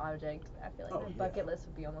no object, I feel like Oh, my yeah. bucket list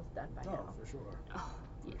would be almost done by Oh, now. for sure. Oh,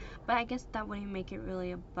 yeah. But I guess that wouldn't make it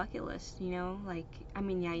really a bucket list, you know? Like, I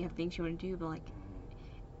mean, yeah, you have things you want to do, but like,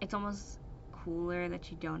 it's almost cooler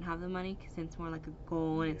that you don't have the money because it's more like a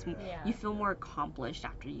goal and it's Yeah. you feel more accomplished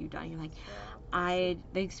after you've done. You're like, Yeah.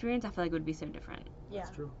 the experience I feel like would be so different. Yeah.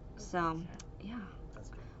 That's true. So, yeah. That's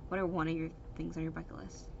true. What are one of your things on your bucket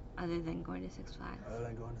list other than going to Six Flags? Other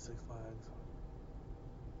than going to Six Flags,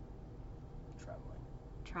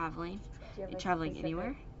 Traveling. Do you have a Traveling specific-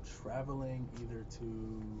 anywhere? Traveling either to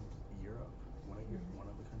Europe, one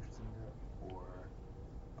of the countries in Europe, or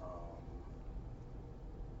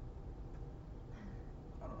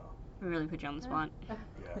I don't know. We really put you on the spot. Yeah,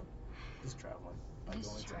 just traveling. Like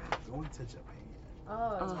Just going to Japan.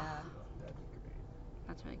 Oh, Oh. yeah. That'd be great.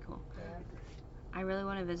 That's really cool. That'd be great. I really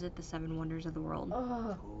want to visit the 7 wonders of the world.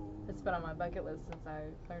 Oh, Ooh. it's been on my bucket list since I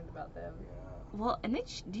learned about them. Yeah. Well, and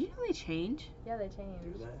do you know they change? Yeah, they changed.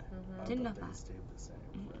 Do they? Mhm. I Didn't thought know they that. stayed the same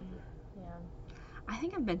forever. Yeah. I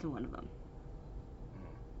think I've been to one of them.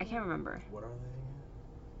 I can't remember. What are they again?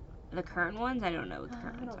 The current ones, I don't know what the I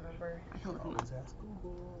current don't ones are. remember. I can look them up. Always ask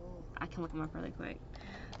Google. I can look them up really quick.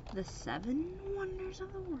 The 7 Wonders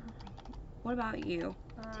of the World. What about you,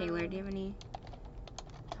 Taylor? Do you have any?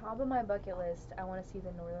 Top of my bucket list, I want to see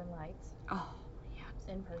the Northern Lights Oh, yes.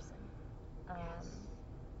 in person.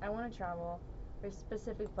 I want to travel. There's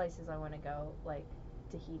specific places I want to go, like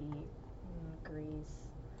Tahiti, Greece.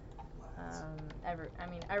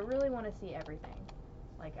 I really want to see everything.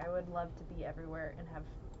 Like, I would love to be everywhere and have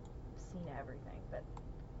seen everything, but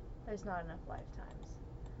there's not enough lifetimes.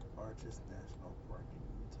 Arches National Park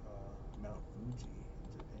in Utah. Mount Fuji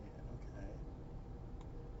in Japan. Okay.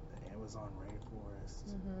 The Amazon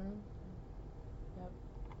rainforest. Mm-hmm. Yep.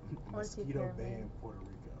 I wanna see Mosquito Bay pyramid. in Puerto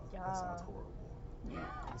Rico. Yeah. That sounds horrible.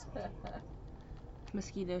 That sounds horrible.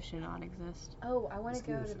 Mosquitoes should not exist. Oh, I want to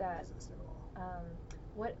go to Mosquitoes that. shouldn't exist at all.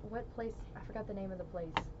 What place? I forgot the name of the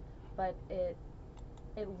place, but it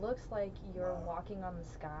looks like you're Wow. walking on the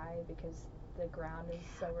sky because the ground is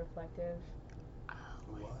so reflective.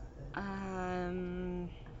 What? Um,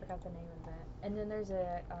 I forgot the name of it. And then there's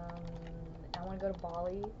I want to go to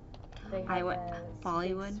Bali. They I have went a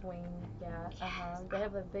Bollywood. big swing. Yeah. Yes. They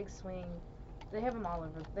have a big swing. They have them all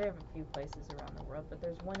over. They have a few places around the world, but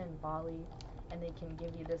there's one in Bali, and they can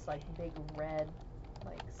give you this like big red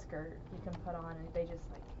like skirt you can put on, and they just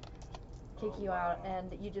like kick you out, wow.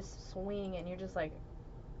 and you just swing, and you're just like,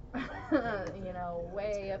 Yeah,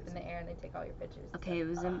 way that's up in the crazy. air, and they take all your pictures. and Okay, it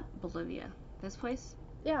was stuff. in Bolivia. This place?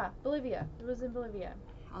 Yeah, Bolivia. It was in Bolivia.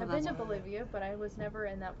 Oh, I've been that's to Bolivia, but I was never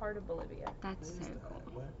in that part of Bolivia. That's What so is that?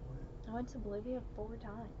 cool. What? I went to Bolivia 4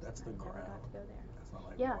 times. That's the I never ground. got to go there. That's not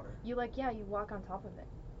like Yeah, water. you walk on top of it.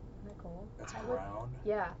 Isn't that cool? That's I would- ground.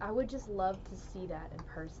 Yeah, I would just love to see that in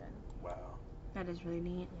person. Wow. That is really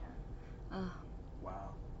neat. Yeah.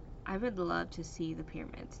 Wow. I would love to see the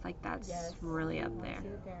pyramids. Like, that's Yes. really I up wanna there. see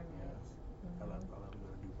the pyramids. I Mhm. love to go to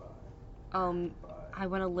Dubai. Dubai. I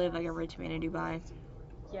want to live like a rich man in Dubai. To go to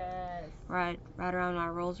Dubai. Yes. Ride around my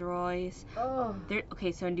Rolls Royce. Oh.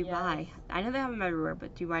 Okay, so in Dubai, Yes. I know they have them everywhere,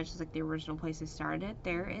 but Dubai is just like the original place they started.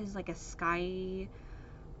 There is like a sky,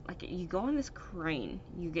 like you go on this crane,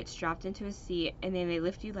 you get strapped into a seat, and then they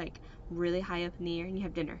lift you like really high up in the air, and you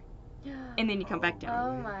have dinner, and then you come back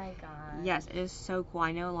down. Oh my god. Yes, it is so cool.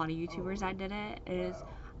 I know a lot of YouTubers that did it. It is Wow.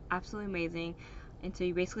 absolutely amazing. And so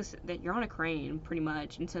you basically you're on a crane pretty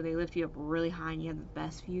much, and so they lift you up really high, and you have the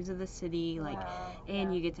best views of the city, like, Wow.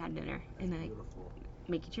 and Yeah. you get to have dinner, That's and they beautiful.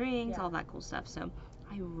 make you drinks, Yeah. all that cool stuff. So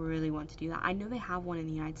I really want to do that. I know they have one in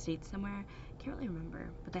the United States somewhere. Can't really remember,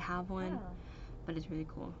 but they have one. Oh. But it's really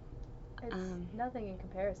cool. It's nothing in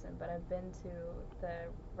comparison, but I've been to the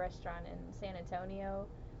restaurant in San Antonio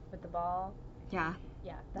with the ball. Yeah.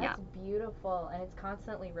 Yeah, that's beautiful, and it's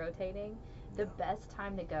constantly rotating. The Yeah. best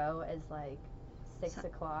time to go is like 6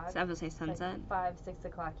 o'clock. So I would say sunset. Like 5, 6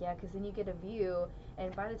 o'clock, yeah, because then you get a view,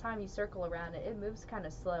 and by the time you circle around it, it moves kind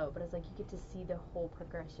of slow, but it's like you get to see the whole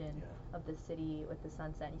progression Yeah. of the city with the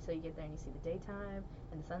sunset. And so you get there and you see the daytime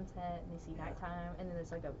and the sunset, and you see Yeah. nighttime, and then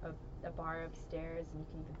there's like a bar upstairs, and you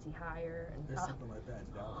can even see higher. And There's something like that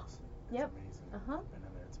in Dallas. It's Yep. amazing. Uh-huh. I've been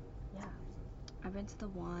in there too. It's Yeah. amazing. I've been to the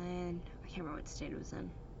one. I can't remember what state it was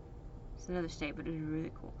in. It's another state, but it was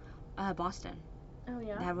really cool. Boston. Oh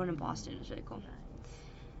yeah. They had one in Boston. It was really cool. Nice.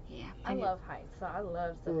 Yeah. I love heights, so I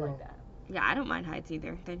love stuff like that. Yeah, I don't mind heights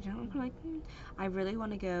either. They're just like, I really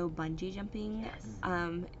want to go bungee jumping. Yes.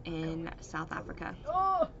 In South Africa.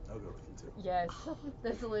 Oh. I'll go with you too. Yes.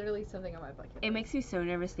 That's literally something on my bucket list. It makes me so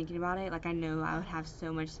nervous thinking about it. Like I know I would have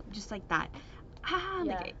so much, just like that, Yeah.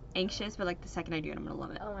 like anxious. But like the second I do it, I'm gonna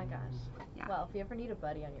love it. Oh my gosh. Yeah. Well, if you ever need a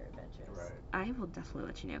buddy on your adventures. Right. I will definitely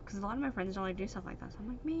let you know because a lot of my friends don't like to do stuff like that. So I'm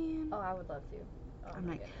like, man. Oh, I would love to. Oh I'm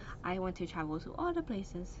my like, goodness. I want to travel to all the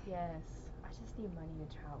places. Yes. I just need money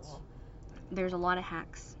to travel. There's a lot of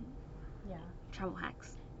hacks, Yeah. travel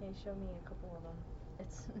hacks. Yeah, show me a couple of them.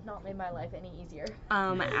 It's not made my life any easier. You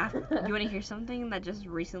want to hear something that just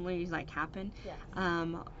recently like happened? Yeah.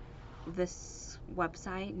 This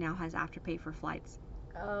website now has Afterpay for flights.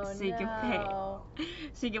 Oh So you can pay.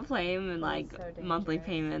 So you can play them in That like is so monthly dangerous.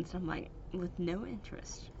 payments. I'm like, with no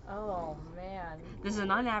interest. Oh man. This is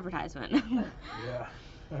not an advertisement.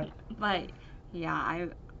 Yeah. But yeah, I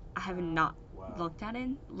have not Wow.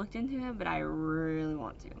 looked into it, but I really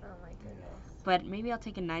want to. Oh my goodness. But maybe I'll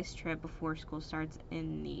take a nice trip before school starts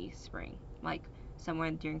in the spring, like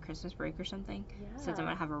somewhere during Christmas break or something. Yeah. Since I'm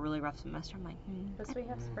gonna have a really rough semester, I'm like, Plus we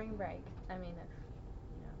have spring break. I mean,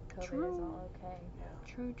 if COVID True. is all okay.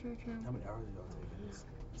 Yeah. True. How many hours are y'all taking this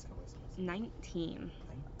coming semester? 19. 19.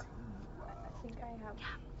 Wow. I think I have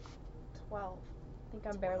 12. I think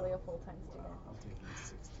I'm barely a full-time student. Wow. I'm taking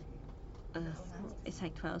 16. It's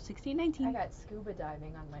like 12, 16, 19. I got scuba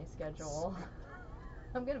diving on my schedule.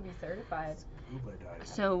 I'm gonna be certified. Scuba diving.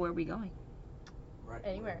 So where are we going? Right.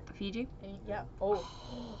 Anywhere. Fiji? Yeah. Oh,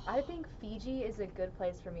 I think Fiji is a good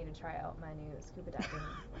place for me to try out my new scuba diving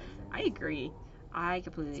license. I agree. I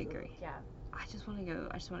completely agree. Yeah. I just want to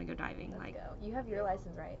go diving. Let's Like, go. You have your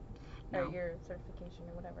license, right? No. Or your certification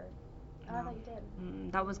or whatever. Oh, I No. thought you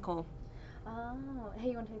did. That was Cole. Oh, hey,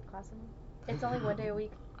 you want to take the class with me? It's only one day a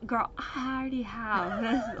week. Girl, I already have.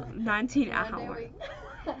 That's 19 One day a hours. week.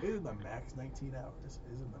 Isn't the max 19 hours?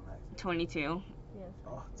 Isn't the max? 22. Yes.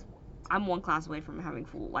 Oh, I'm one class away from having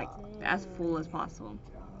full, like, as full as possible.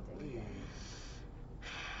 golly.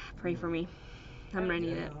 Pray for me. I'm gonna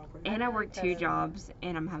need it. And I work 2 jobs,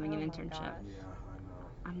 and I'm having an Oh my internship. gosh. Yeah, I know.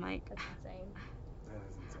 I'm like, That's insane. That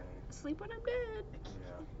is insane. sleep when I'm dead.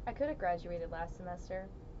 Yeah. I could have graduated last semester,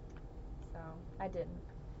 so I didn't.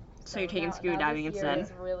 So you're taking now- scuba now diving this instead? year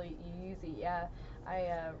is really easy. Yeah,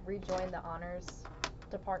 I rejoined the honors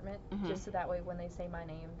department Mhm. just so that way when they say my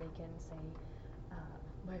name, they can say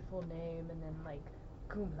my full name and then like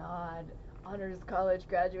cum laude, honors college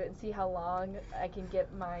graduate, and see how long I can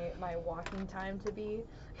get my walking time to be.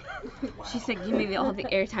 She's like, give me all the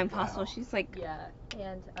airtime possible. Wow. She's like, Yeah,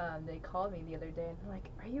 and they called me the other day and they're like,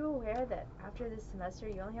 "Are you aware that after this semester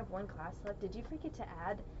you only have 1 class left? Did you forget to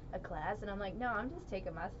add a class?" And I'm like, "No, I'm just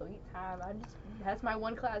taking my sweet time. That's my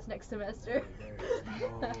 1 class next semester."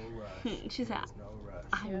 There's no rush. She's There's out. no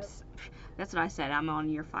rush. Yep. That's what I said. I'm on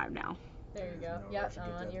year 5 now. There you There's go. no Yep, rush to I'm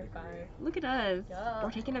get on that year degree. 5. Look at us. Yeah.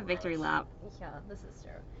 We're taking a victory lap. Yeah, this is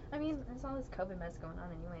true. I mean, there's all this COVID mess going on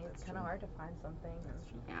anyway. It's That's kind of true. hard to find something. That's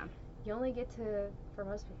true. Yeah. You only get to, for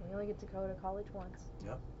most people, you only get to go to college once.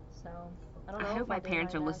 Yep. So, I don't I know hope if my I'll do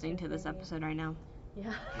parents are my listening to master's, this maybe. episode right now.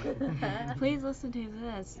 Yeah. Please listen to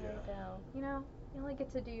this. There you go. You know, you only get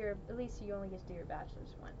to do your, at least you only get to do your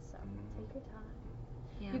bachelor's once, so Mhm. take your time.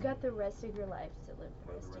 Yeah. You got the rest of your life to live the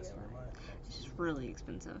For rest, the rest of your life. It's just really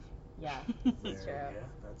expensive. Yeah, There, it's true. yeah,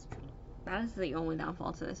 that's true. That is the only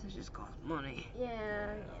downfall to this. It just costs money.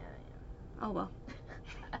 Yeah. Oh well.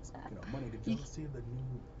 You know, money. Did You- you see the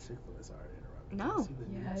new Chick-fil-A? Sorry to interrupt. No. Did you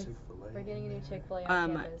see the Yes. new Chick-fil-A? We're getting a new in there? Chick-fil-A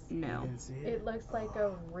on campus. You No. didn't see it? It looks like Oh,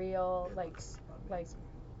 a real, it like, looks like, amazing.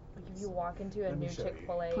 if you walk into a Let me new show you.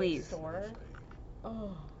 Chick-fil-A Please. store.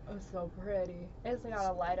 Oh, it's so pretty. It's got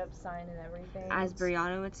a light up sign and everything. As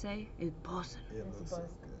Brianna would say, it's bossing. It It's looks so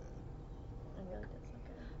busted. good. It really does look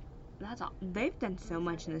good. That's all. They've done so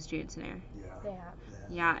much in the student center. Yeah. They have.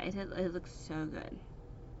 Yeah, it looks so good.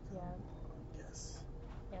 Yeah. Yes.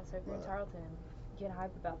 Yeah, so if you're in But- Tarleton, get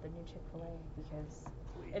hype about the new Chick-fil-A because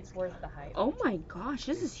Please, it's worth God. the hype. Oh my gosh,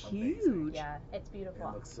 this is It's amazing. huge. Yeah, it's It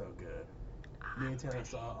beautiful. looks so good. Me and Taylor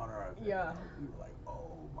saw it on our iPad. Yeah. We were like,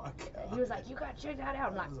 oh my god. He was like, "You gotta check that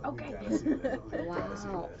out." I'm I was like, we "Okay." gotta see this. We gotta see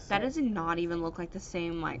Wow, this. that does not even look like the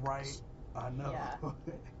same like. Right. I know. Yeah.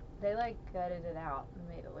 They like gutted it out and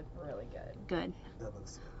made it look really good. Good. That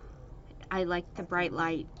looks so good. I like the bright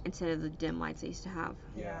light instead of the dim lights they used to have.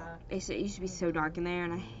 Yeah. It used to be so dark in there,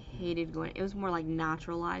 and I hated going. It was more like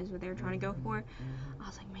natural lights what they were trying to go for. Mhm. I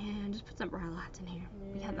was like, man, just put some bright lights in here.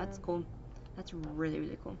 But yeah, that's Yeah. cool. That's really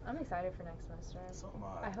really cool. I'm excited for next semester. So am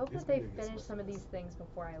I. I hope It's that they gonna be a good finish some of semester. these things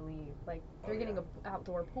before I leave. Like Oh, they're getting yeah. a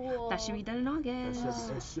outdoor pool. That should be done in It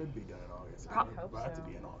August. should be done in August. Pro- It's I hope about so. to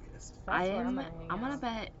be in August. That's where I'm I'm gonna hang gonna out.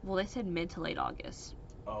 bet. Well, they said mid to late August.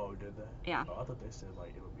 Oh, did they? Yeah. Oh, I thought they said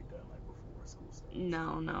like it would be done like before school starts.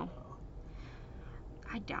 No. Oh.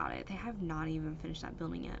 I doubt it. They have not even finished that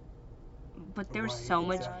building yet. But there was Right, so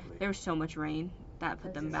much. exactly. There was so much rain that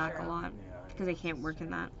put This them is back true. a lot Yeah, because they can't work in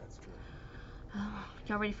that. That's true.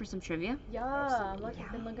 Y'all ready for some trivia? Yeah, Absolutely.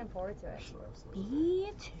 been looking forward to it. Absolutely.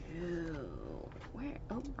 Me too. Where?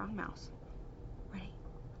 Oh, wrong mouse. Ready?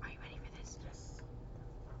 Are you ready for this? Yes.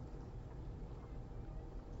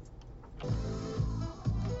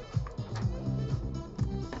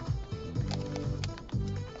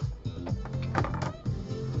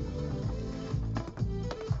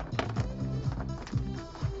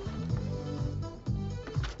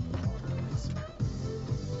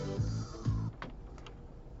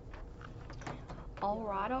 All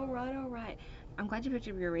right. I'm glad you picked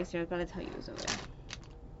up your eraser. I was about to tell you it was over there.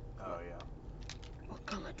 Oh yeah. What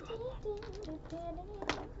color do I want? Are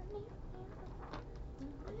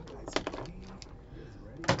you guys ready? You guys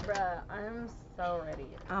ready? Bruh, I'm so ready.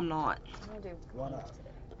 I'm not. I'm gonna do Why clean not? today.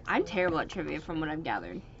 I'm terrible at trivia from what I've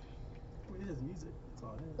gathered. Well, he doesn't use it. That's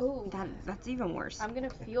all it is. Ooh. That's even worse. I'm gonna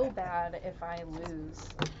feel bad if I lose.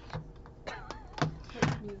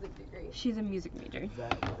 With music degree. She's a music major.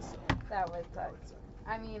 That would suck. That would That suck. would suck.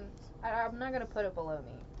 I mean, I'm not gonna put it below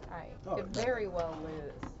me. I Oh, could no. very well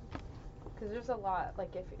lose. Cause there's a lot.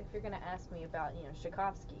 Like if you're gonna ask me about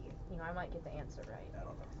Tchaikovsky, I might get the answer right. I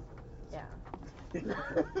don't know who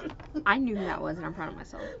Yeah. it is. I knew who that was, and I'm proud of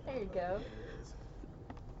myself. There you go. It is.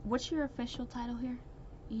 What's your official title here,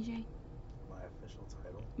 EJ? My official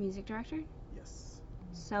title? Music director? Yes.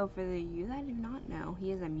 So for you that do not know,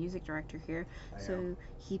 he is a music director here. I am.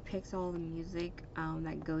 He picks all the music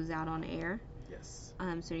that goes out on air. Yes. So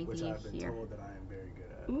anything Which you I've been hear. told that I am very good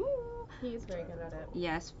at. Ooh. He is very good at it.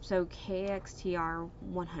 Yes, so KXTR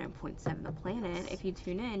 100.7 The Planet, Yes. if you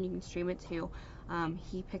tune in, you can stream it too.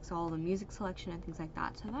 He picks all the music selection and things like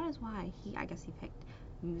that. So that is why I guess he picked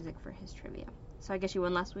music for his trivia. So I guess you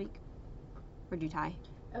won last week? Or did you tie?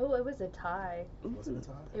 Oh, it was a tie. Was it a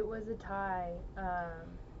tie? It was a tie.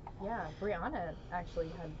 Yeah, Brianna actually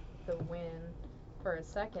had the win for a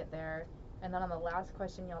second there. And then on the last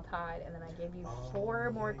question, y'all tied. And then I gave you four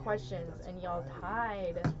more questions, that's and y'all right.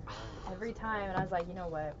 tied That's right. every time. And I was like, you know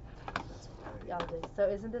what? That's right. Y'all just. So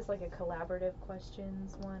isn't this like a collaborative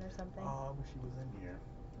questions one or something? Oh, I wish she was in here.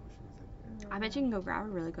 I wish she was in here. I bet you can go grab her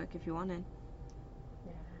really quick if you wanted.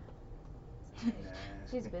 Nah. Nah.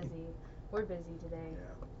 She's busy. We're busy today.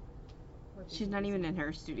 Yeah, We're She's not even in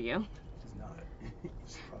her studio. she's not.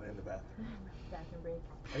 She's probably in the bathroom. Bathroom break.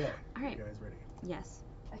 Okay. Alright. You guys ready? Yes.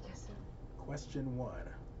 I guess so. Question 1.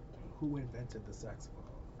 Who invented the saxophone?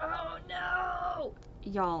 Oh no!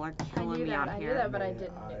 Y'all are killing knew me that, out I knew here. that, but I Man,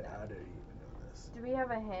 didn't know that. I didn't even know this. Do we have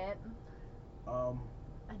a hint? I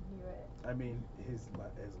knew it. I mean, his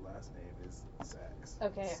last name is Sax.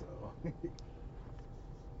 Okay. So.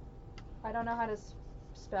 I don't know how to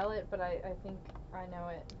spell it, but I think I know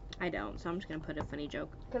it. I don't, so I'm just gonna put a funny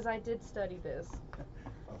joke. Because I did study this. A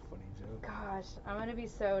funny joke. Gosh, I'm gonna be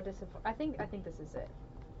so disappointed. I think this is it.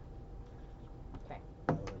 Okay.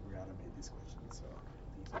 By the way, Brianna made these questions, so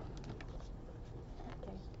these are the real questions, actually.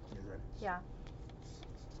 Okay. You guys ready? Yeah.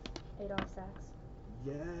 Adolf Sachs.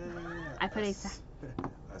 Yeah. I put a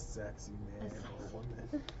a sexy man A or sexy-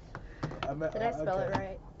 woman. Did I spell it okay.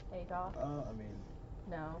 right? Adolf? I mean,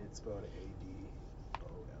 No. it's spelled A-D-O-L-P-H.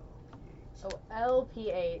 Oh,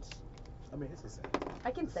 L-P-H. I mean, it's the same thing.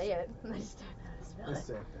 I can It's say the it. same I thing. just don't know how to spell It's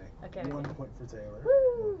the it. same thing. Okay. 1 point for Taylor.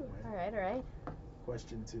 Woo! 1 point. Alright, alright.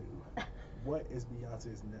 Question 2. What is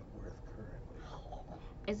Beyonce's net worth currently?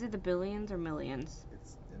 Is it the billions or millions?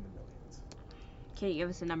 It's in the millions. Can you give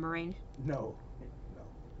us a number range? No. No.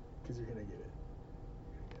 Because you're going to get it.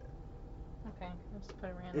 You're going to get it. Okay, I'll just put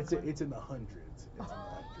a random It's one. it's in the hundreds. It's in the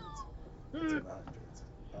hundreds. It's in the hundreds.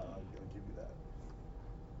 I'll give you that.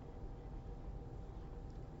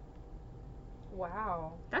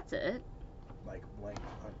 Wow. That's it. Like blank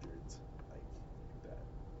hundreds. Like that.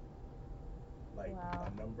 Like Wow.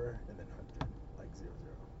 a number and then hundred. Like 00.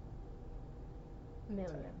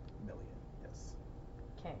 Million. Million. Yes.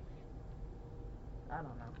 Okay. I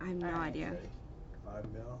don't know. I have no Alright. idea. Ready?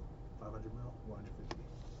 5 mil. 500 mil. 150.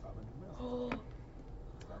 500 mil.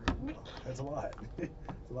 500 mil. That's a lot. It's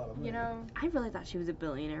a lot of money. You know, I really thought she was a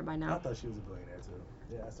billionaire by I now. thought she was a billionaire too.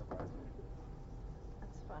 Yeah, that surprised me.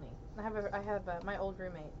 that's funny. I have my old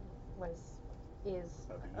roommate is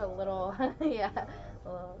A a little yeah, a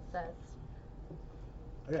little obsessed.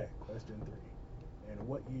 Okay, question 3. In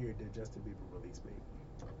what year did Justin Bieber release Baby?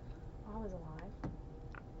 I was alive.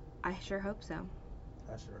 I sure hope so.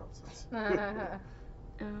 I sure hope so. Yeah.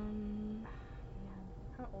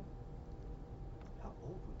 How old? How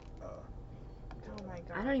old was Oh my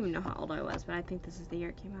god. I don't even know how old I was, but I think this is the year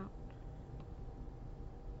it came out.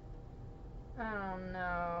 Oh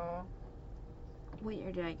no. What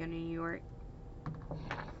year did I go to New York?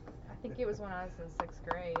 I think it was when I was in 6th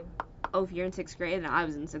grade. Oh, if you're in 6th grade, then I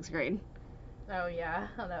was in 6th grade. Oh yeah.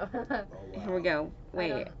 I know. Oh, wow. Here we go.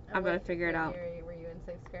 Wait, I'm gonna figure it out. What year were you in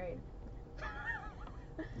 6th grade?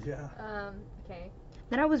 Yeah. Okay.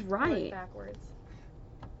 Then I was Work right. backwards.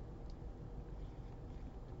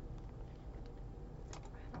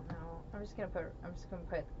 I don't know. I'm just gonna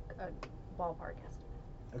put a ballpark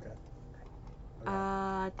estimate. Okay.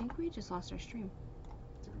 I think we just lost our stream.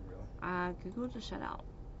 Did we really? Google just shut out.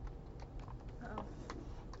 Oh.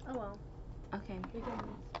 Oh well. Okay. We can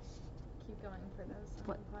keep going for those on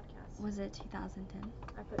What- the podcast. Was it 2010?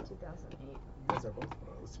 I put 2008. You guys are both.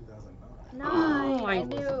 Oh, it was 2009. No, Oh, I I-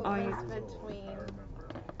 knew it oh, was yeah. between. I remember.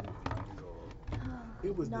 It was 9 years old.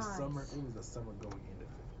 It was the Nice. summer. It was the summer going into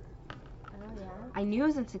 5th grade. Oh yeah. I knew I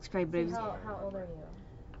was in 6th grade, but it was. How old are you?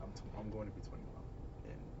 I'm going to be 21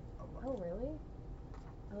 in a month. Oh really?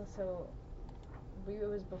 Oh, so it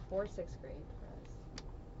was before 6th grade for us.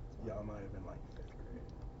 Y'all might have been like 5th grade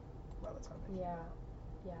by the time it came Yeah. out.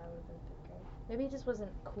 Yeah, it would have been 5th grade. Maybe it just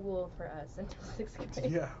wasn't cool for us until 6th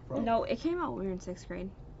grade. Yeah, probably. No, it came out when we were in 6th grade.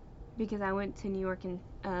 Because I went to New York in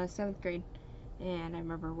 7th grade. And I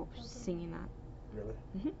remember singing that. Really?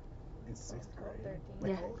 Mhm. In 6th 12, grade? 13. Wait,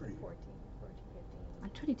 Yeah. how old are you? 14, 15. I'm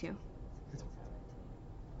 22. 16,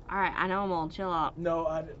 17. Alright, I know I'm old. Chill out. No,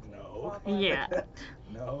 I didn't know. Yeah.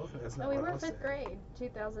 No, that's not No, we what I were was 5th saying. grade.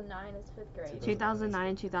 2009 is 5th grade. 2009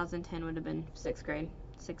 and 2010 would have been 6th grade.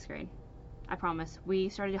 6th grade. I promise. We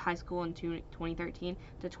started high school in 2013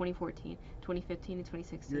 to 2014, 2015 to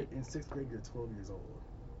 2016. You're in 6th grade. You're 12 years old.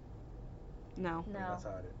 No. Yeah, No. that's how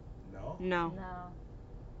I did. No. No. No.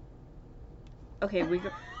 Okay, Wait,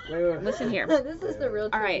 wait. Listen here. This is the real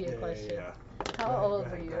All right. trivia question. Yeah. How Go ahead, old go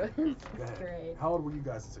were ahead, you go ahead. in Go 6th ahead. grade? How old were you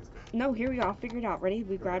guys in 6th grade? No, here we go. I'll figure it out. Ready?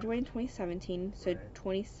 We Okay. graduated in 2017, so Right.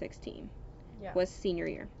 2016 Yeah. was senior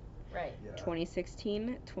year. Right. Yeah.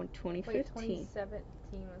 2016, 2015. Wait,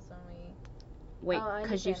 2017 was when we. Wait, Oh, I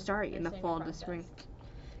because you understand. start in the Understand fall your to spring. process.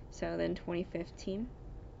 So then 2015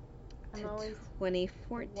 I'm to always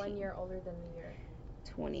 2014. 1 year older than the year.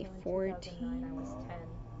 So in 2014. 2009 I was 10.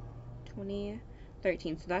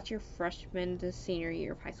 2013. So that's your freshman to senior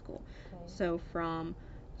year of high school. Okay. So from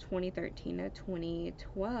 2013 to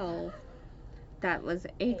 2012, that was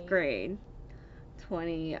 8th Eight. grade.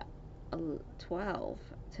 2012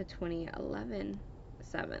 to 2011,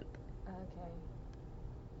 7th. Okay.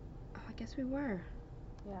 Oh, I guess we were.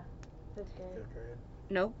 Yeah. 5th grade. 5th grade.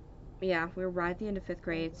 Nope. Yeah, we were right at the end of 5th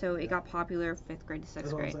grade, so it Yeah. got popular 5th grade to 6th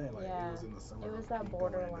That's what I'm grade. saying. Like Yeah. it was in the summer. It was of that people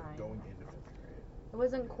borderline. going into 5th grade. It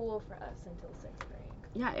wasn't cool for us until 6th grade.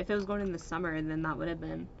 Yeah, if it was going in the summer, then that would have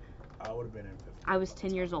been. I would have been in 5th grade. I was by the 10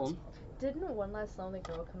 time years it was old. popular. Didn't One Less Lonely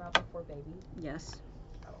Girl come out before Baby? Yes.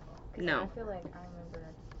 I don't know. 'Cause No. I feel like I remember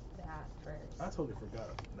that first. I totally forgot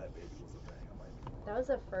that Baby was a thing. I might be wrong. That was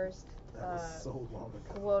the first That was so long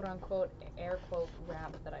ago. quote unquote air quote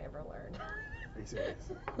rap that I ever learned. Are you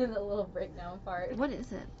serious? The little breakdown part. What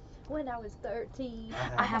is it? When I was 13,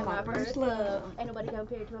 I had my first love. Ain't nobody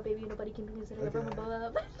compared to my baby, nobody can consider her from Okay.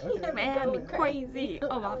 above. Okay. Man, me Okay. crazy.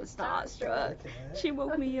 Oh, I was starstruck. Okay. She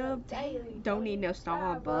woke me up. Daily. Don't need no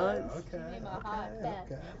Starbucks. Okay. She made my heart Okay.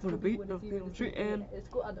 fast. Okay. Wanna beat the film treating. At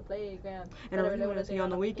school on the playground. And I really wanna see you on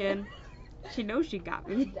the weekend. She knows she got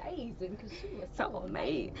me. Dazing, 'cause she was So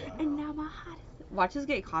amazing. And now my heart is. Watch us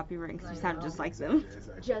get copyright because we I sound know. just like them. It's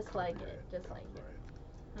actually Just like copyright. it, just like it.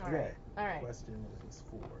 Copyright. Okay. Alright. Question is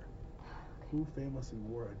 4. Who famously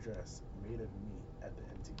wore a dress made of meat at the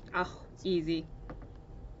MTV Oh, Awards? easy.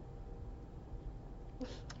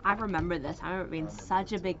 I remember this. I remember it being remember such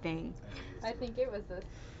this a big too. thing. I think it was this.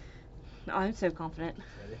 Oh, I'm so confident.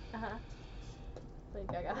 Ready? Uh-huh. Lady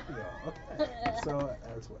Gaga. Yeah, okay. So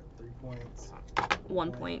that's what, 3 points?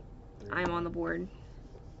 1 point. 3 I'm on the board.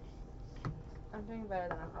 I'm doing better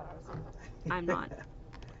than I thought I was going to. I'm not.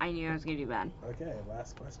 I knew I was gonna do bad. Okay,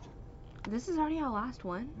 last question. This is already our last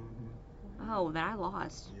one. Mm-hmm. Oh, then I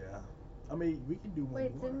lost. Yeah. I mean, we can do one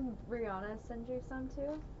Wait, more. didn't Rihanna send you some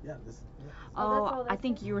too? Yeah, this is. Yeah, Oh, that's Oh, all I this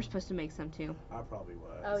think is? you were supposed to make some too. I probably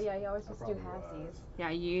was. Oh yeah, you always I supposed to do probably was. halfsies. Yeah,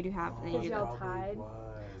 you do have. Oh, Then Cause you do. y'all probably tied.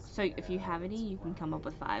 was. So if you have any, that's you can come up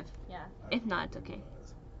with right. 5. Yeah. I If not, it's probably okay.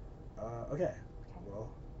 was. Okay. Well,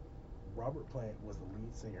 Robert Plant was the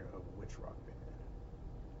lead singer of which rock band?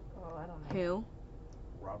 Oh, I don't know. Who?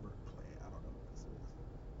 Robert Plant. I don't know what this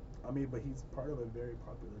is. I mean, but he's part of a very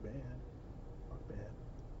popular band. Rock band.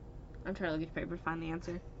 I'm trying to look at your paper to find the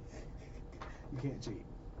answer. You can't cheat.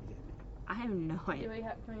 You can't cheat. I have no Do idea.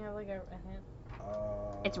 can we have like a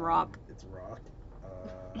hint? It's rock. It's rock.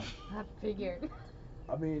 I figured.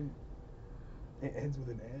 I mean, it ends with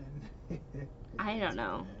an N. I don't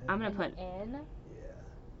know. I'm gonna put. N. Yeah.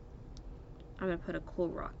 I'm gonna put a cool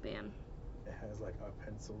rock band. It has like a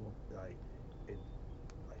pencil, like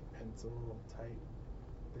pencil type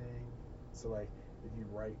thing. So like, if you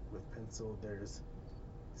write with pencil, there's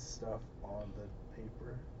stuff on the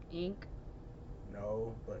paper. Ink,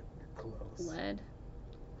 No, but you're close. lead.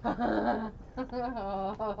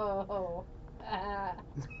 Oh.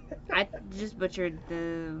 I just butchered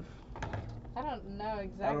the. I don't know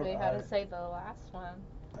exactly how to say the last one.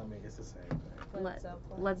 I mean, it's the same thing.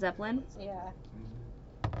 Led Zeppelin. Yeah.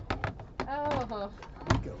 Mm-hmm. Oh.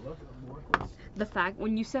 You can look up more questions. The fact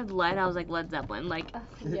when you said lead, I was like Led Zeppelin. Like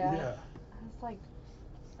Yeah. Yeah. I was like,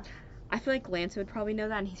 I feel like Lance would probably know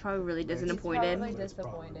that, and he's probably really Lance is disappointed. probably Lance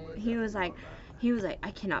probably disappointed. would He was definitely like- know that. He was like, I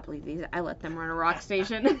cannot believe these. I let them run a rock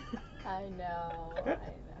station. I know.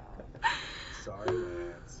 Sorry,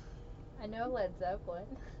 Lance. I know Led Zeppelin.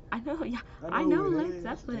 I know, yeah. I I know know who it Led is.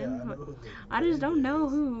 Zeppelin. Yeah, I know but who the I just band don't know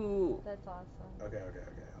is. who. That's awesome. Okay, hold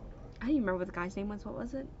I don't even remember what the guy's name was. What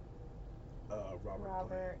was it? on. Robert.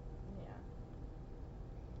 Robert. Yeah.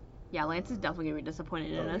 Yeah, Lance is definitely gonna be disappointed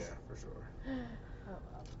Plant. in Oh us. yeah, for sure. Oh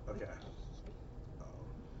well. Okay. Oh, I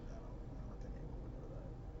don't think anyone would know that.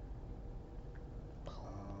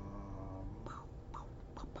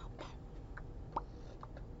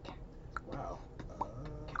 Wow.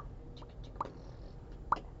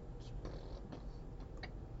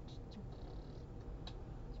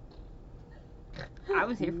 I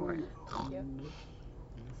was here for it. Thank you.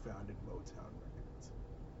 Who founded Motown Records?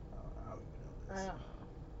 I don't even know I this. don't know.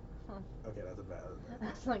 Okay, that's a bad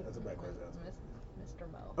That's like That's a bad question. Mr.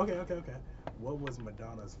 Mo. Okay. What was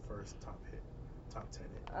Madonna's first top 10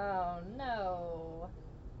 hit? Oh no.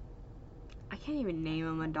 I can't even name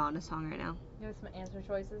a Madonna song right now. You have some answer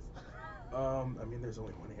choices? I mean, there's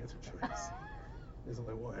only one answer choice. There's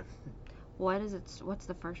only one. What is it? What's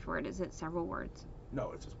the first word? Is it several words?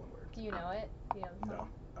 No, it's just one word. Do you know it? Do you know the No. song?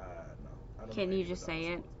 No. I don't Can know you any just Madonna say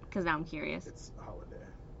it? songs. Because now I'm curious. It's Holiday.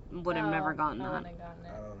 Would have never gotten I that. wouldn't have gotten I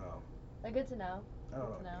it. don't know. But good to know. I don't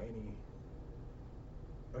Good to know know. any.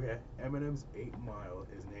 Okay, Eminem's 8 Mile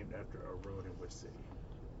is named after a road in which city?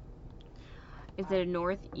 Is it a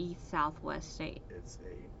north, east, south, west state? It's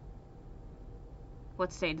a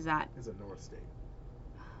What state is that? It's a north state.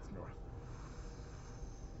 It's north.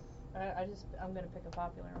 I'm gonna pick a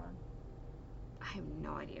popular one. I have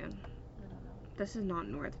no idea. I don't know. This is not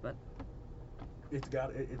north, but It's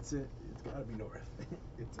gotta be north.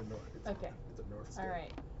 It's a north. Okay. It's a north state. All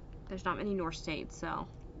right. there's not many north states, so.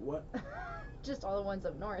 What? Just all the ones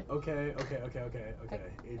up north. Okay. I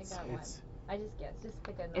It's got one. I just guessed. Just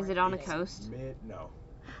pick a north. Is it on a state. coast? No.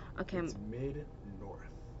 Okay. It's mid north.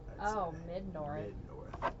 Oh, mid-north. Mid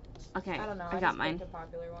north. Okay. I don't know. I got just mine. picked a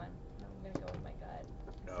popular one. I'm gonna go with my gut.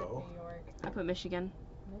 No. New York. I put Michigan.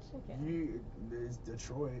 Michigan. There's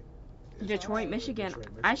Detroit. Detroit, Michigan. Detroit,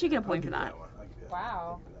 I should get a I'll point give for you that. one. I'll give you that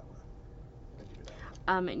Wow. one. I'll give you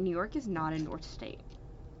that one. New York is not a north state.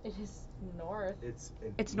 It is north. It's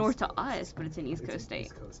It's north to us, but it's an East Coast state.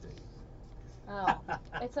 East Coast state. Oh,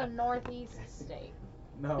 it's a northeast state.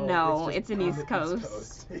 No, just it's an on East the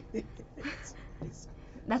Coast. It's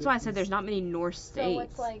That's why I said there's not many north So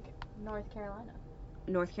states. it's like North Carolina.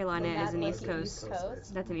 North Carolina Is is that an like East the Coast. East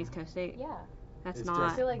Coast? That's an East Coast state. Yeah. That's It's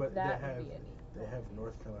not. I feel like but that they would have, be an They have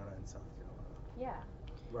North Carolina and South Carolina. Yeah.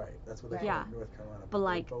 Right. That's what they Yeah. call North Carolina. But, they're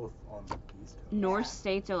like, both on the East Coast. North Yeah.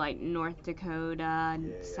 states are like North Dakota,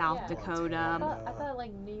 Yeah, South yeah. Dakota. Montana. I thought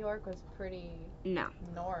like New York was pretty No,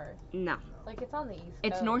 north. no. Like it's on the east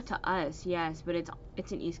It's coast. north to us, yes, but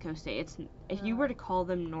it's an East Coast state. It's if you were to call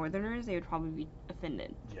them Northerners, they would probably be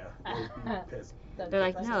offended. Yeah. They'd be pissed. That's They're so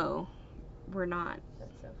like, funny. no, we're not.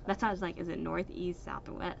 That's so funny. That's how I was like, is it North, East, South,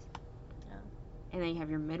 or West? Yeah. And then you have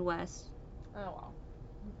your Midwest. Oh wow.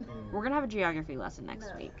 We're gonna have a geography lesson next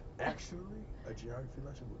No. week. Actually, a geography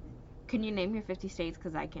lesson would be. Can you name your 50 states?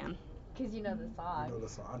 Cause I can. Because you know the song. You know the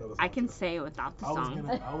song. I know the song. I can too. say it without the I was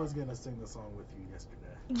song. I was gonna sing the song with you yesterday.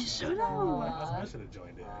 You should Aw. I should have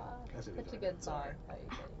joined in. I should have Such a joined good in. song. Sorry. Oh, you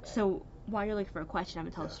did. So while you're looking for a question, I'm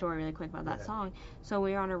gonna tell a Yeah. story really quick about Go that ahead. song. So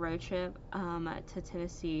we were on a road trip to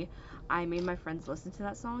Tennessee. I made my friends listen to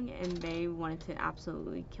that song, and they wanted to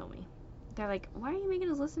absolutely kill me. They're like, "Why are you making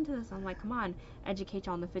us listen to this?" I'm like, "Come on, educate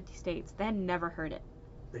you on the 50 states." They had never heard it.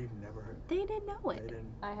 They've never heard. They didn't know They it.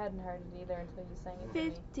 didn't. I hadn't heard it either until you sang it to me.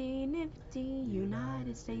 50 nifty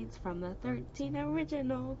United States from the 13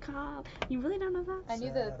 original call. You really don't know that? I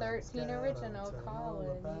knew the 13 original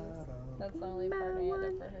colonies. That's the only part I had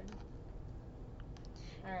ever heard.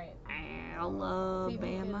 Alright.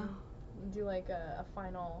 Alabama. Do like a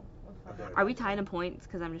final. Okay. Are we tied in points?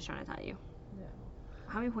 Because I'm just trying to tie you. No.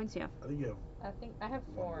 How many points do you have? I think you have I think I have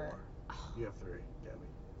one 4. more. You have 3. Yeah,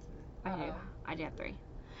 me. I do have 3.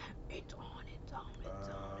 It's on.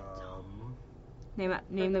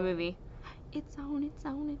 Name the movie. It's on.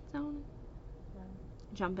 No.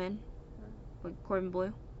 Jump in. No. With Corbin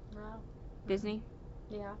Blue. No. Disney.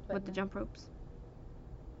 Yeah. But With the no. jump ropes.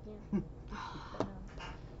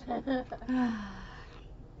 But no.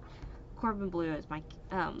 Corbin Blue is my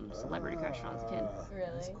celebrity crush when I was a kid.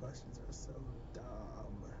 Really? These questions are so dumb.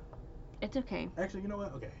 It's okay. Actually, you know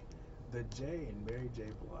what? Okay. The J in Mary J.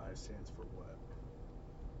 Blige stands for what?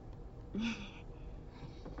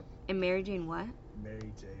 And Mary Jane what?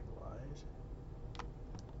 Mary J. Blige.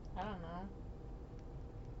 I don't know.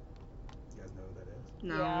 You guys know who that is?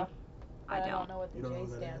 No. Yeah. I But I don't. don't know what the You don't know J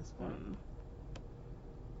who that stands is? for. Mm.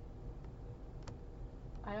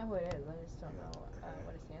 I know who it is. I just don't know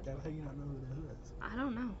what it stands How for. you not know who that is? I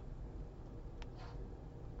don't know.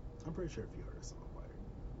 I'm pretty sure if you heard a song by her,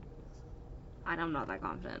 I'm not that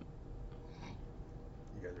confident.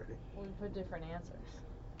 You guys ready? We put different answers.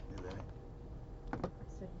 You ready? I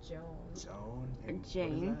said Joan. Joan and what is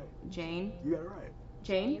Jane. that? Jane. You got it right.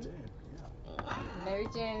 Jane. Jane. Yeah. Mary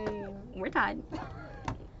Jane. We're tied. All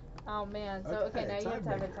right. Oh man. So okay, now you have to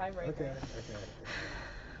have a tiebreaker. Okay.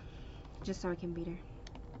 Just so I can beat her.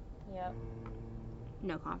 Yep.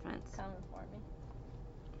 No confidence. Coming for me.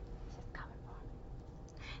 She's coming for me.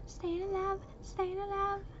 Staying alive, staying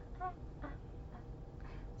alive.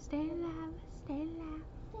 Staying alive, staying alive.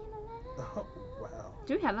 Oh, wow.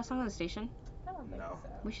 Do we have that song on the station? I don't think No. so.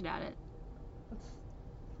 We should add it.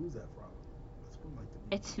 Who's that from? It's from like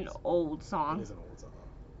the It's an Beatles. old It song. is an old song.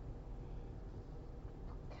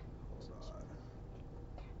 Hold on.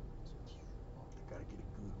 I gotta get a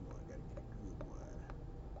good one.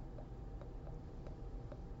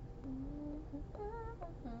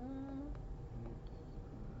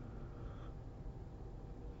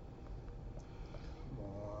 Come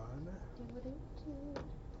on.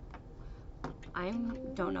 I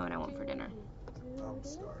don't know what I want for dinner. I'm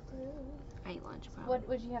starving. I ate lunch, but What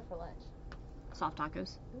would you have for lunch? soft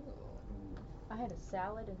tacos. Ooh. I had a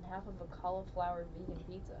salad and half of a cauliflower vegan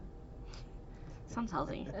pizza. Sounds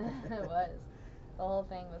healthy. It was. The whole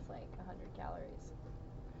thing was like 100 calories.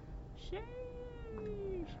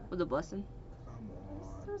 Sheesh. With a blessing. Come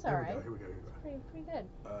on. It was Here we alright. go. Pretty good.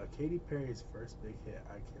 Katy Perry's first big hit,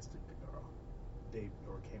 I Kissed a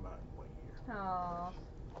Girl, came out in what year? Aww.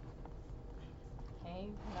 Okay,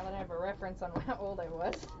 now that I have a reference on how old I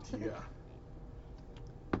was. Yeah.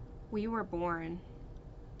 We were born,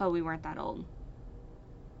 but we weren't that old.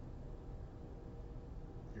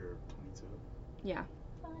 You're 22. Yeah.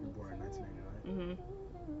 You're born in 1999. Mhm.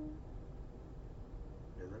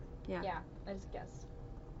 You guys ready? Yeah. Yeah, I just guessed.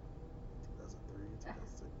 2003,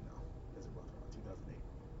 2006. No, those are both wrong. 2008.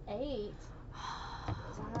 8?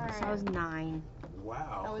 2008. So I was 9.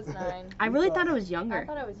 Wow. I was 9. I really thought it was younger. I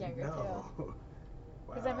thought I was younger too. No.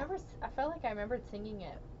 Because Wow. I felt like I remembered singing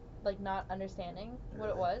it, like not understanding what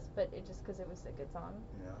it Really? was, but it just because it was a good song.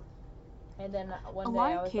 Yeah. And then one A day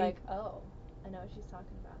lot I of was Katy- like, oh, I know what she's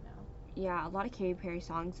talking about now. Yeah, a lot of Katy Perry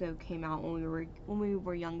songs though came out when we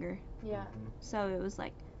were younger. Yeah, Mhm. So it was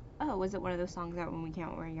like, oh, was it one of those songs that when we came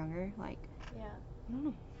out when we were younger? Like, yeah. I don't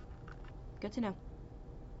know. Good to know.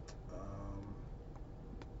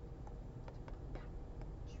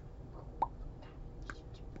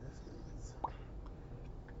 This is.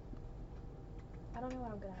 I don't know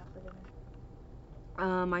what I'm gonna have for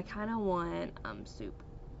dinner. I kind of want soup,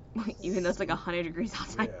 even though it's like 100 degrees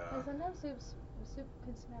outside. Yeah. And sometimes soup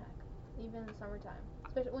can smack, even in the summertime.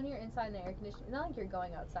 Especially when you're inside in the air conditioning. Not like you're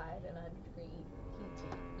going outside in 100-degree heat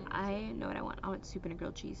to eat I know what I want. I want soup and a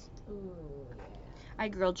grilled cheese. soup. Ooh, yeah. I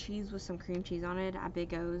had grilled cheese with some cream cheese on it at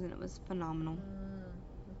Big O's, and it was phenomenal.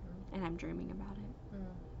 Mm-hmm. And I'm dreaming about it. Mm.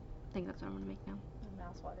 I think that's what I'm gonna make now. I'm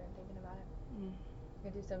mouth-watering thinking about it. Mm. I'm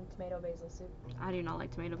gonna do some tomato basil soup. I do not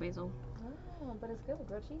like tomato basil. Oh, but it's good with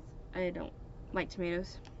grilled cheese. I don't like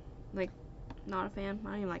tomatoes. Like, not a fan. I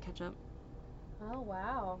don't even like ketchup. Oh,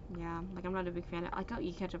 wow. Yeah, like I'm not a big fan. Like I'll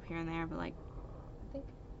eat ketchup here and there, but like, I think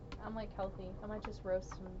I'm like healthy. I might just roast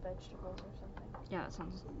some vegetables or something. yeah, that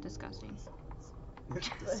sounds disgusting.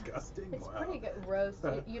 Disgusting. It's Wow. pretty good. Roast.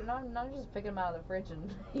 You're not just picking them out of the fridge and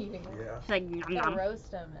eating them. Yeah. It's like, nom, You gotta nom. roast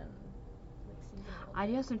them and like season them. I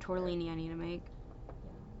do have some tortellini I need to make.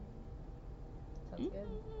 Sounds good.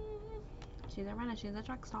 She's a runner. She's a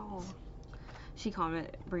truck stall.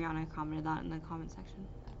 Brianna commented that in the comment section.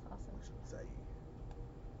 That's awesome. What should we say?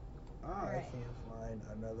 I Alright. can't find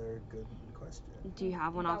another good question. Do you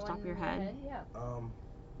have one Got off the top of your in head? Yeah.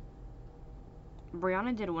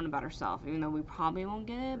 Brianna did one about herself, even though we probably won't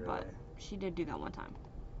get it, but Really? she did do that one time.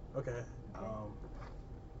 Okay.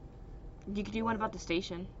 You could do one about the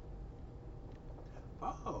station.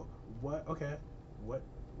 Oh, what? Okay. What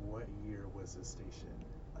year was the station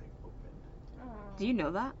like opened? Oh. Do you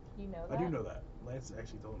know that? You know I that? do know that. Lance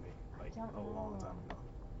actually told me like don't a long know. time ago.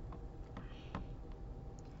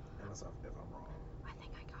 Unless if I'm wrong. I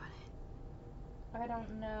think I got it. I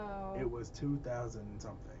don't know. It was 2000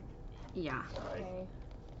 something. Yeah. Right? Okay.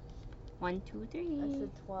 1, 2, 3. I said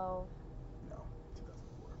 12. No,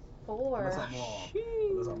 2004. 4. Unless I'm wrong.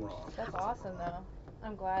 Unless I'm wrong. That's awesome though.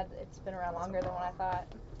 I'm glad it's been around longer than what I thought.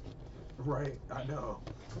 Right, I know.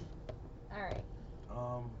 Alright.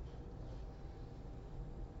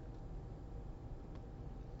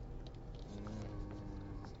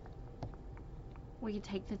 We could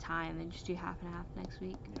take the time and just do half and half next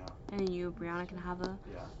week. Yeah. And then you and Brianna can have a.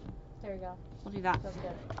 Yeah. There we go. We'll do that. Sounds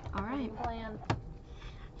good. Alright. Plan.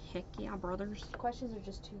 Heck yeah, brothers. Questions are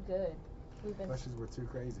just too good. Questions were too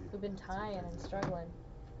crazy. We've been tying and struggling.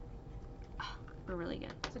 We're really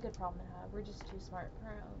good. It's a good problem to have. We're just too smart for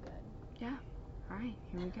our own good. Yeah. All right,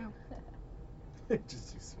 here we go.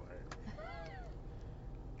 Just too smart.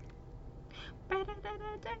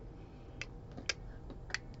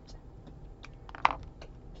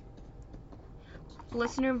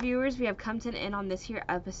 Listener viewers, we have come to an end on this here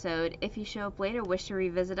episode. If you show up late or wish to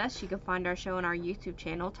revisit us, you can find our show on our YouTube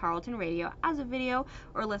channel, Tarleton Radio, as a video,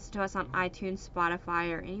 or listen to us on iTunes,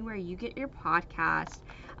 Spotify, or anywhere you get your podcast.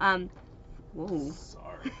 Whoa.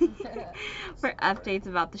 Sorry. For updates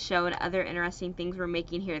about the show and other interesting things we're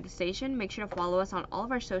making here at the station, make sure to follow us on all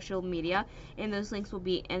of our social media, and those links will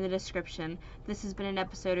be in the description. This has been an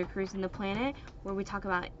episode of Cruising the Planet, where we talk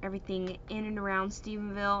about everything in and around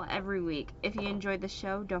Stephenville every week. If you enjoyed the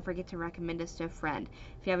show, don't forget to recommend us to a friend.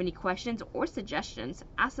 If you have any questions or suggestions,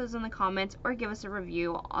 ask those in the comments or give us a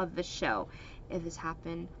review of the show. If this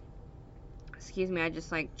happened, excuse me, I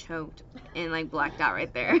just choked and blacked out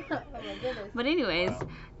right there. Oh my goodness. But anyways, Wow.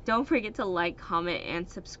 don't forget to like, comment, and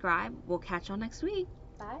subscribe. We'll catch y'all next week.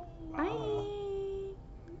 Bye. Bye.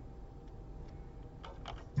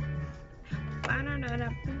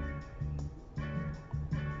 Ba-da-da-da-da.